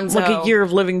 Real gonzo. Like a Year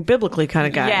of Living Biblically kind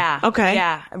of guy. Yeah. Okay.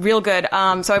 Yeah. Real good.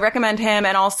 So I recommend him.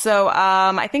 And also,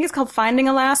 I think it's called Finding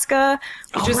Alaska,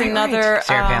 which is another,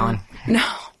 Sarah Palin. No.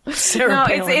 Sarah No,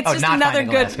 Palin. it's just not another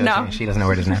Finding good. Alaska. No, She doesn't know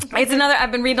where it is now. it's another.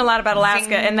 I've been reading a lot about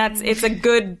Alaska, and it's a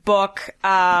good book.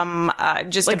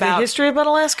 Just Like about the history about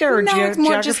Alaska or no, it's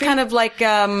more geography? just kind of like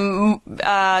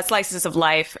slices of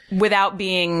life without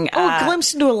being. a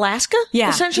glimpse into Alaska? Yeah,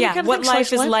 Essentially, yeah. kind of what like life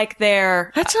slice is of like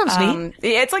there. That sounds neat.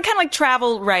 It's like kind of like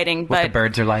travel writing, What the but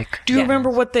birds are like. Do you Yeah. remember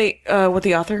what the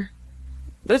author?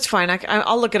 That's fine.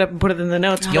 I'll look it up and put it in the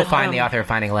notes. You'll but, find the author of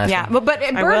Finding Alaska. yeah, but will. You'll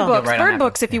write on bird that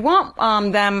books. book. If you want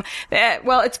them,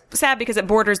 well, it's sad because at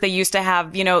Borders they used to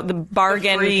have the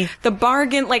bargain, free. the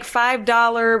bargain like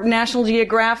 $5 National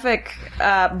Geographic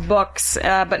books,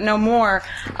 but no more.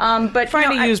 But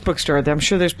Find no, a used bookstore. I'm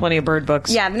sure there's plenty of bird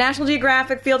books. Yeah, the National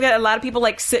Geographic field guide. A lot of people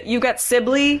like you got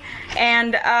Sibley,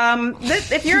 and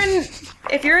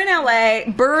if you're in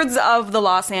LA, Birds of the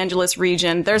Los Angeles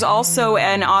region. There's also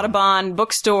an Audubon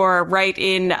bookstore right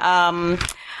in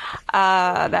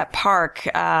that park.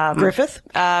 Griffith?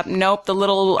 Nope, the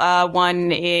little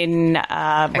one in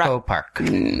Echo Park.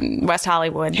 West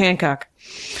Hollywood. Hancock.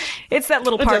 It's that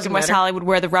little park doesn't in West matter. Hollywood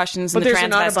where the Russians and But the there's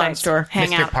an Audubon transvestites store. hang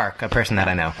Mr. out. Park, a person that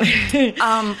I know.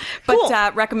 But Cool.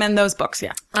 recommend those books.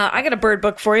 Yeah. I got a bird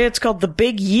book for you. It's called The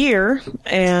Big Year,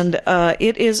 and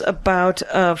it is about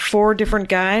 4 different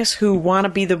guys who want to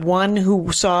be the one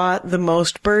who saw the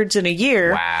most birds in a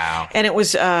year. Wow. And it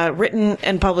was written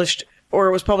and published, or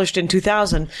it was published in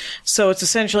 2000. So it's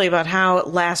essentially about how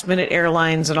last-minute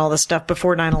airlines and all this stuff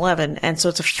before 9/11. And so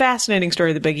it's a fascinating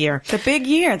story, The Big Year. The Big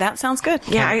Year. That sounds good.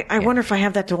 Yeah, I wonder if I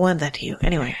have that to lend that to you.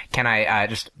 Anyway. Can I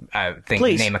just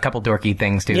Please. name a couple dorky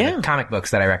things too? Yeah. The comic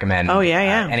books that I recommend. Oh,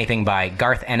 yeah. Anything by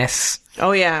Garth Ennis.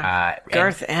 Oh, yeah.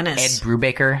 Garth Ed Ennis.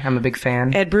 Brubaker. I'm a big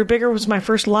fan. Ed Brubaker was my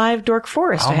first live Dork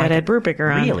Forest. I had Ed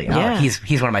Brubaker on. Really? Yeah. Oh,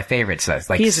 he's one of my favorites. That's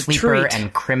like He's a Sleeper treat.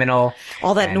 and Criminal.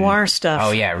 All that and- noir stuff.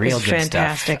 Oh yeah, real is good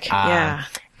fantastic. stuff. Yeah.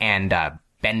 And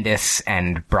Bendis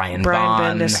and Brian Brian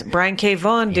Vaughan. Bendis. Brian K.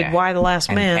 Vaughan did Yeah. Why the Last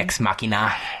and Man. Ex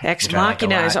Machina. Ex which I like a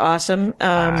Machina lot. is awesome.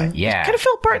 yeah. Kind of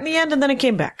fell apart in the end and then it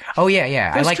came back. Oh yeah,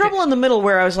 yeah. There was trouble in the middle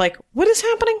where I was like, what is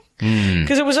happening?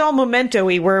 Because it was all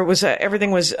memento-y where it was, everything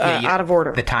was out of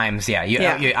order. The times, yeah.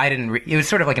 Yeah. I didn't. It was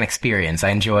sort of like an experience. I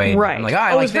enjoyed. Right. I'm like, oh,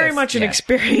 I it like was very this. much an Yeah.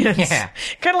 experience. Yeah.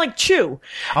 Kind of like Chew.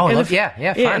 Oh, And yeah,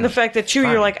 Yeah, fun. and the fact that Chew,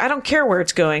 Fun. you're like, I don't care where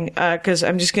it's going, because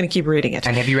I'm just going to keep reading it.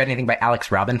 And have you read anything by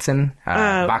Alex Robinson?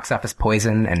 Box Office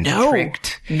Poison and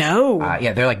Tricked. No.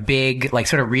 Yeah, they're like big, like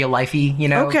sort of real lifey,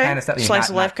 Okay. kind of stuff. Slice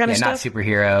of life kind of Not stuff?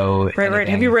 superhero. Right.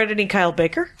 anything. Have you read any Kyle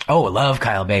Baker? Oh, love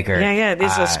Kyle Baker. Yeah.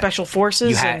 These are Special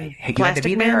Forces and You had to Plastic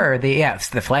be Man. there, or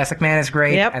the Plastic Man is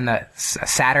great. Yep. And the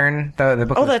Saturn, the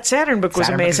book. Oh, was- that Saturn book was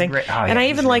Saturn book is amazing. great. Oh, and yeah, I he's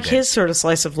even really like good. his sort of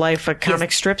slice of life,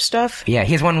 comic strip stuff. Yeah,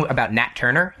 he has one about Nat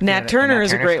Turner. Nat Turner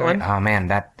is a great story. one. Oh man,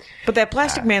 that. But that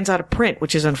Plastic Man's out of print,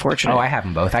 which is unfortunate. Oh, I have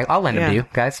them both. I'll lend them to Yeah. you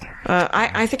guys.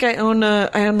 I think I own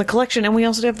the collection, and we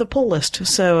also have the pull list.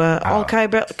 So all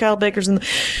Kyle Baker's in.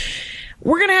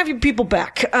 We're gonna have you people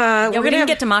back. We didn't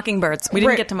get to Mockingbirds. We didn't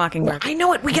Right. get to Mockingbirds. I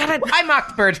know it. We gotta. I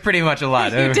mocked birds pretty much a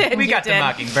lot. You did, We you got did. to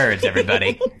mocking birds,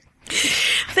 everybody.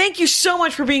 Thank you so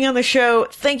much for being on the show.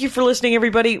 Thank you for listening,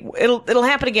 everybody. It'll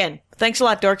happen again. Thanks a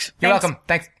lot, dorks. You're Thanks. welcome.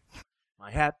 Thanks. My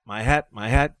hat, my hat, my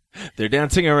hat. They're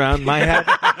dancing around my hat.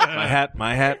 My hat,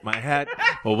 my hat, my hat.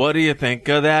 Well, what do you think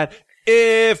of that?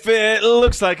 If it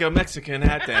looks like a Mexican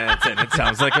hat dance and it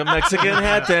sounds like a Mexican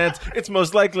hat dance, it's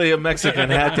most likely a Mexican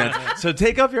hat dance. So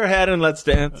take off your hat and let's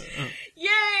dance.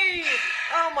 Yay!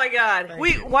 Oh my God.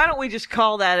 Why don't we just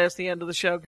call that as the end of the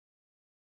show?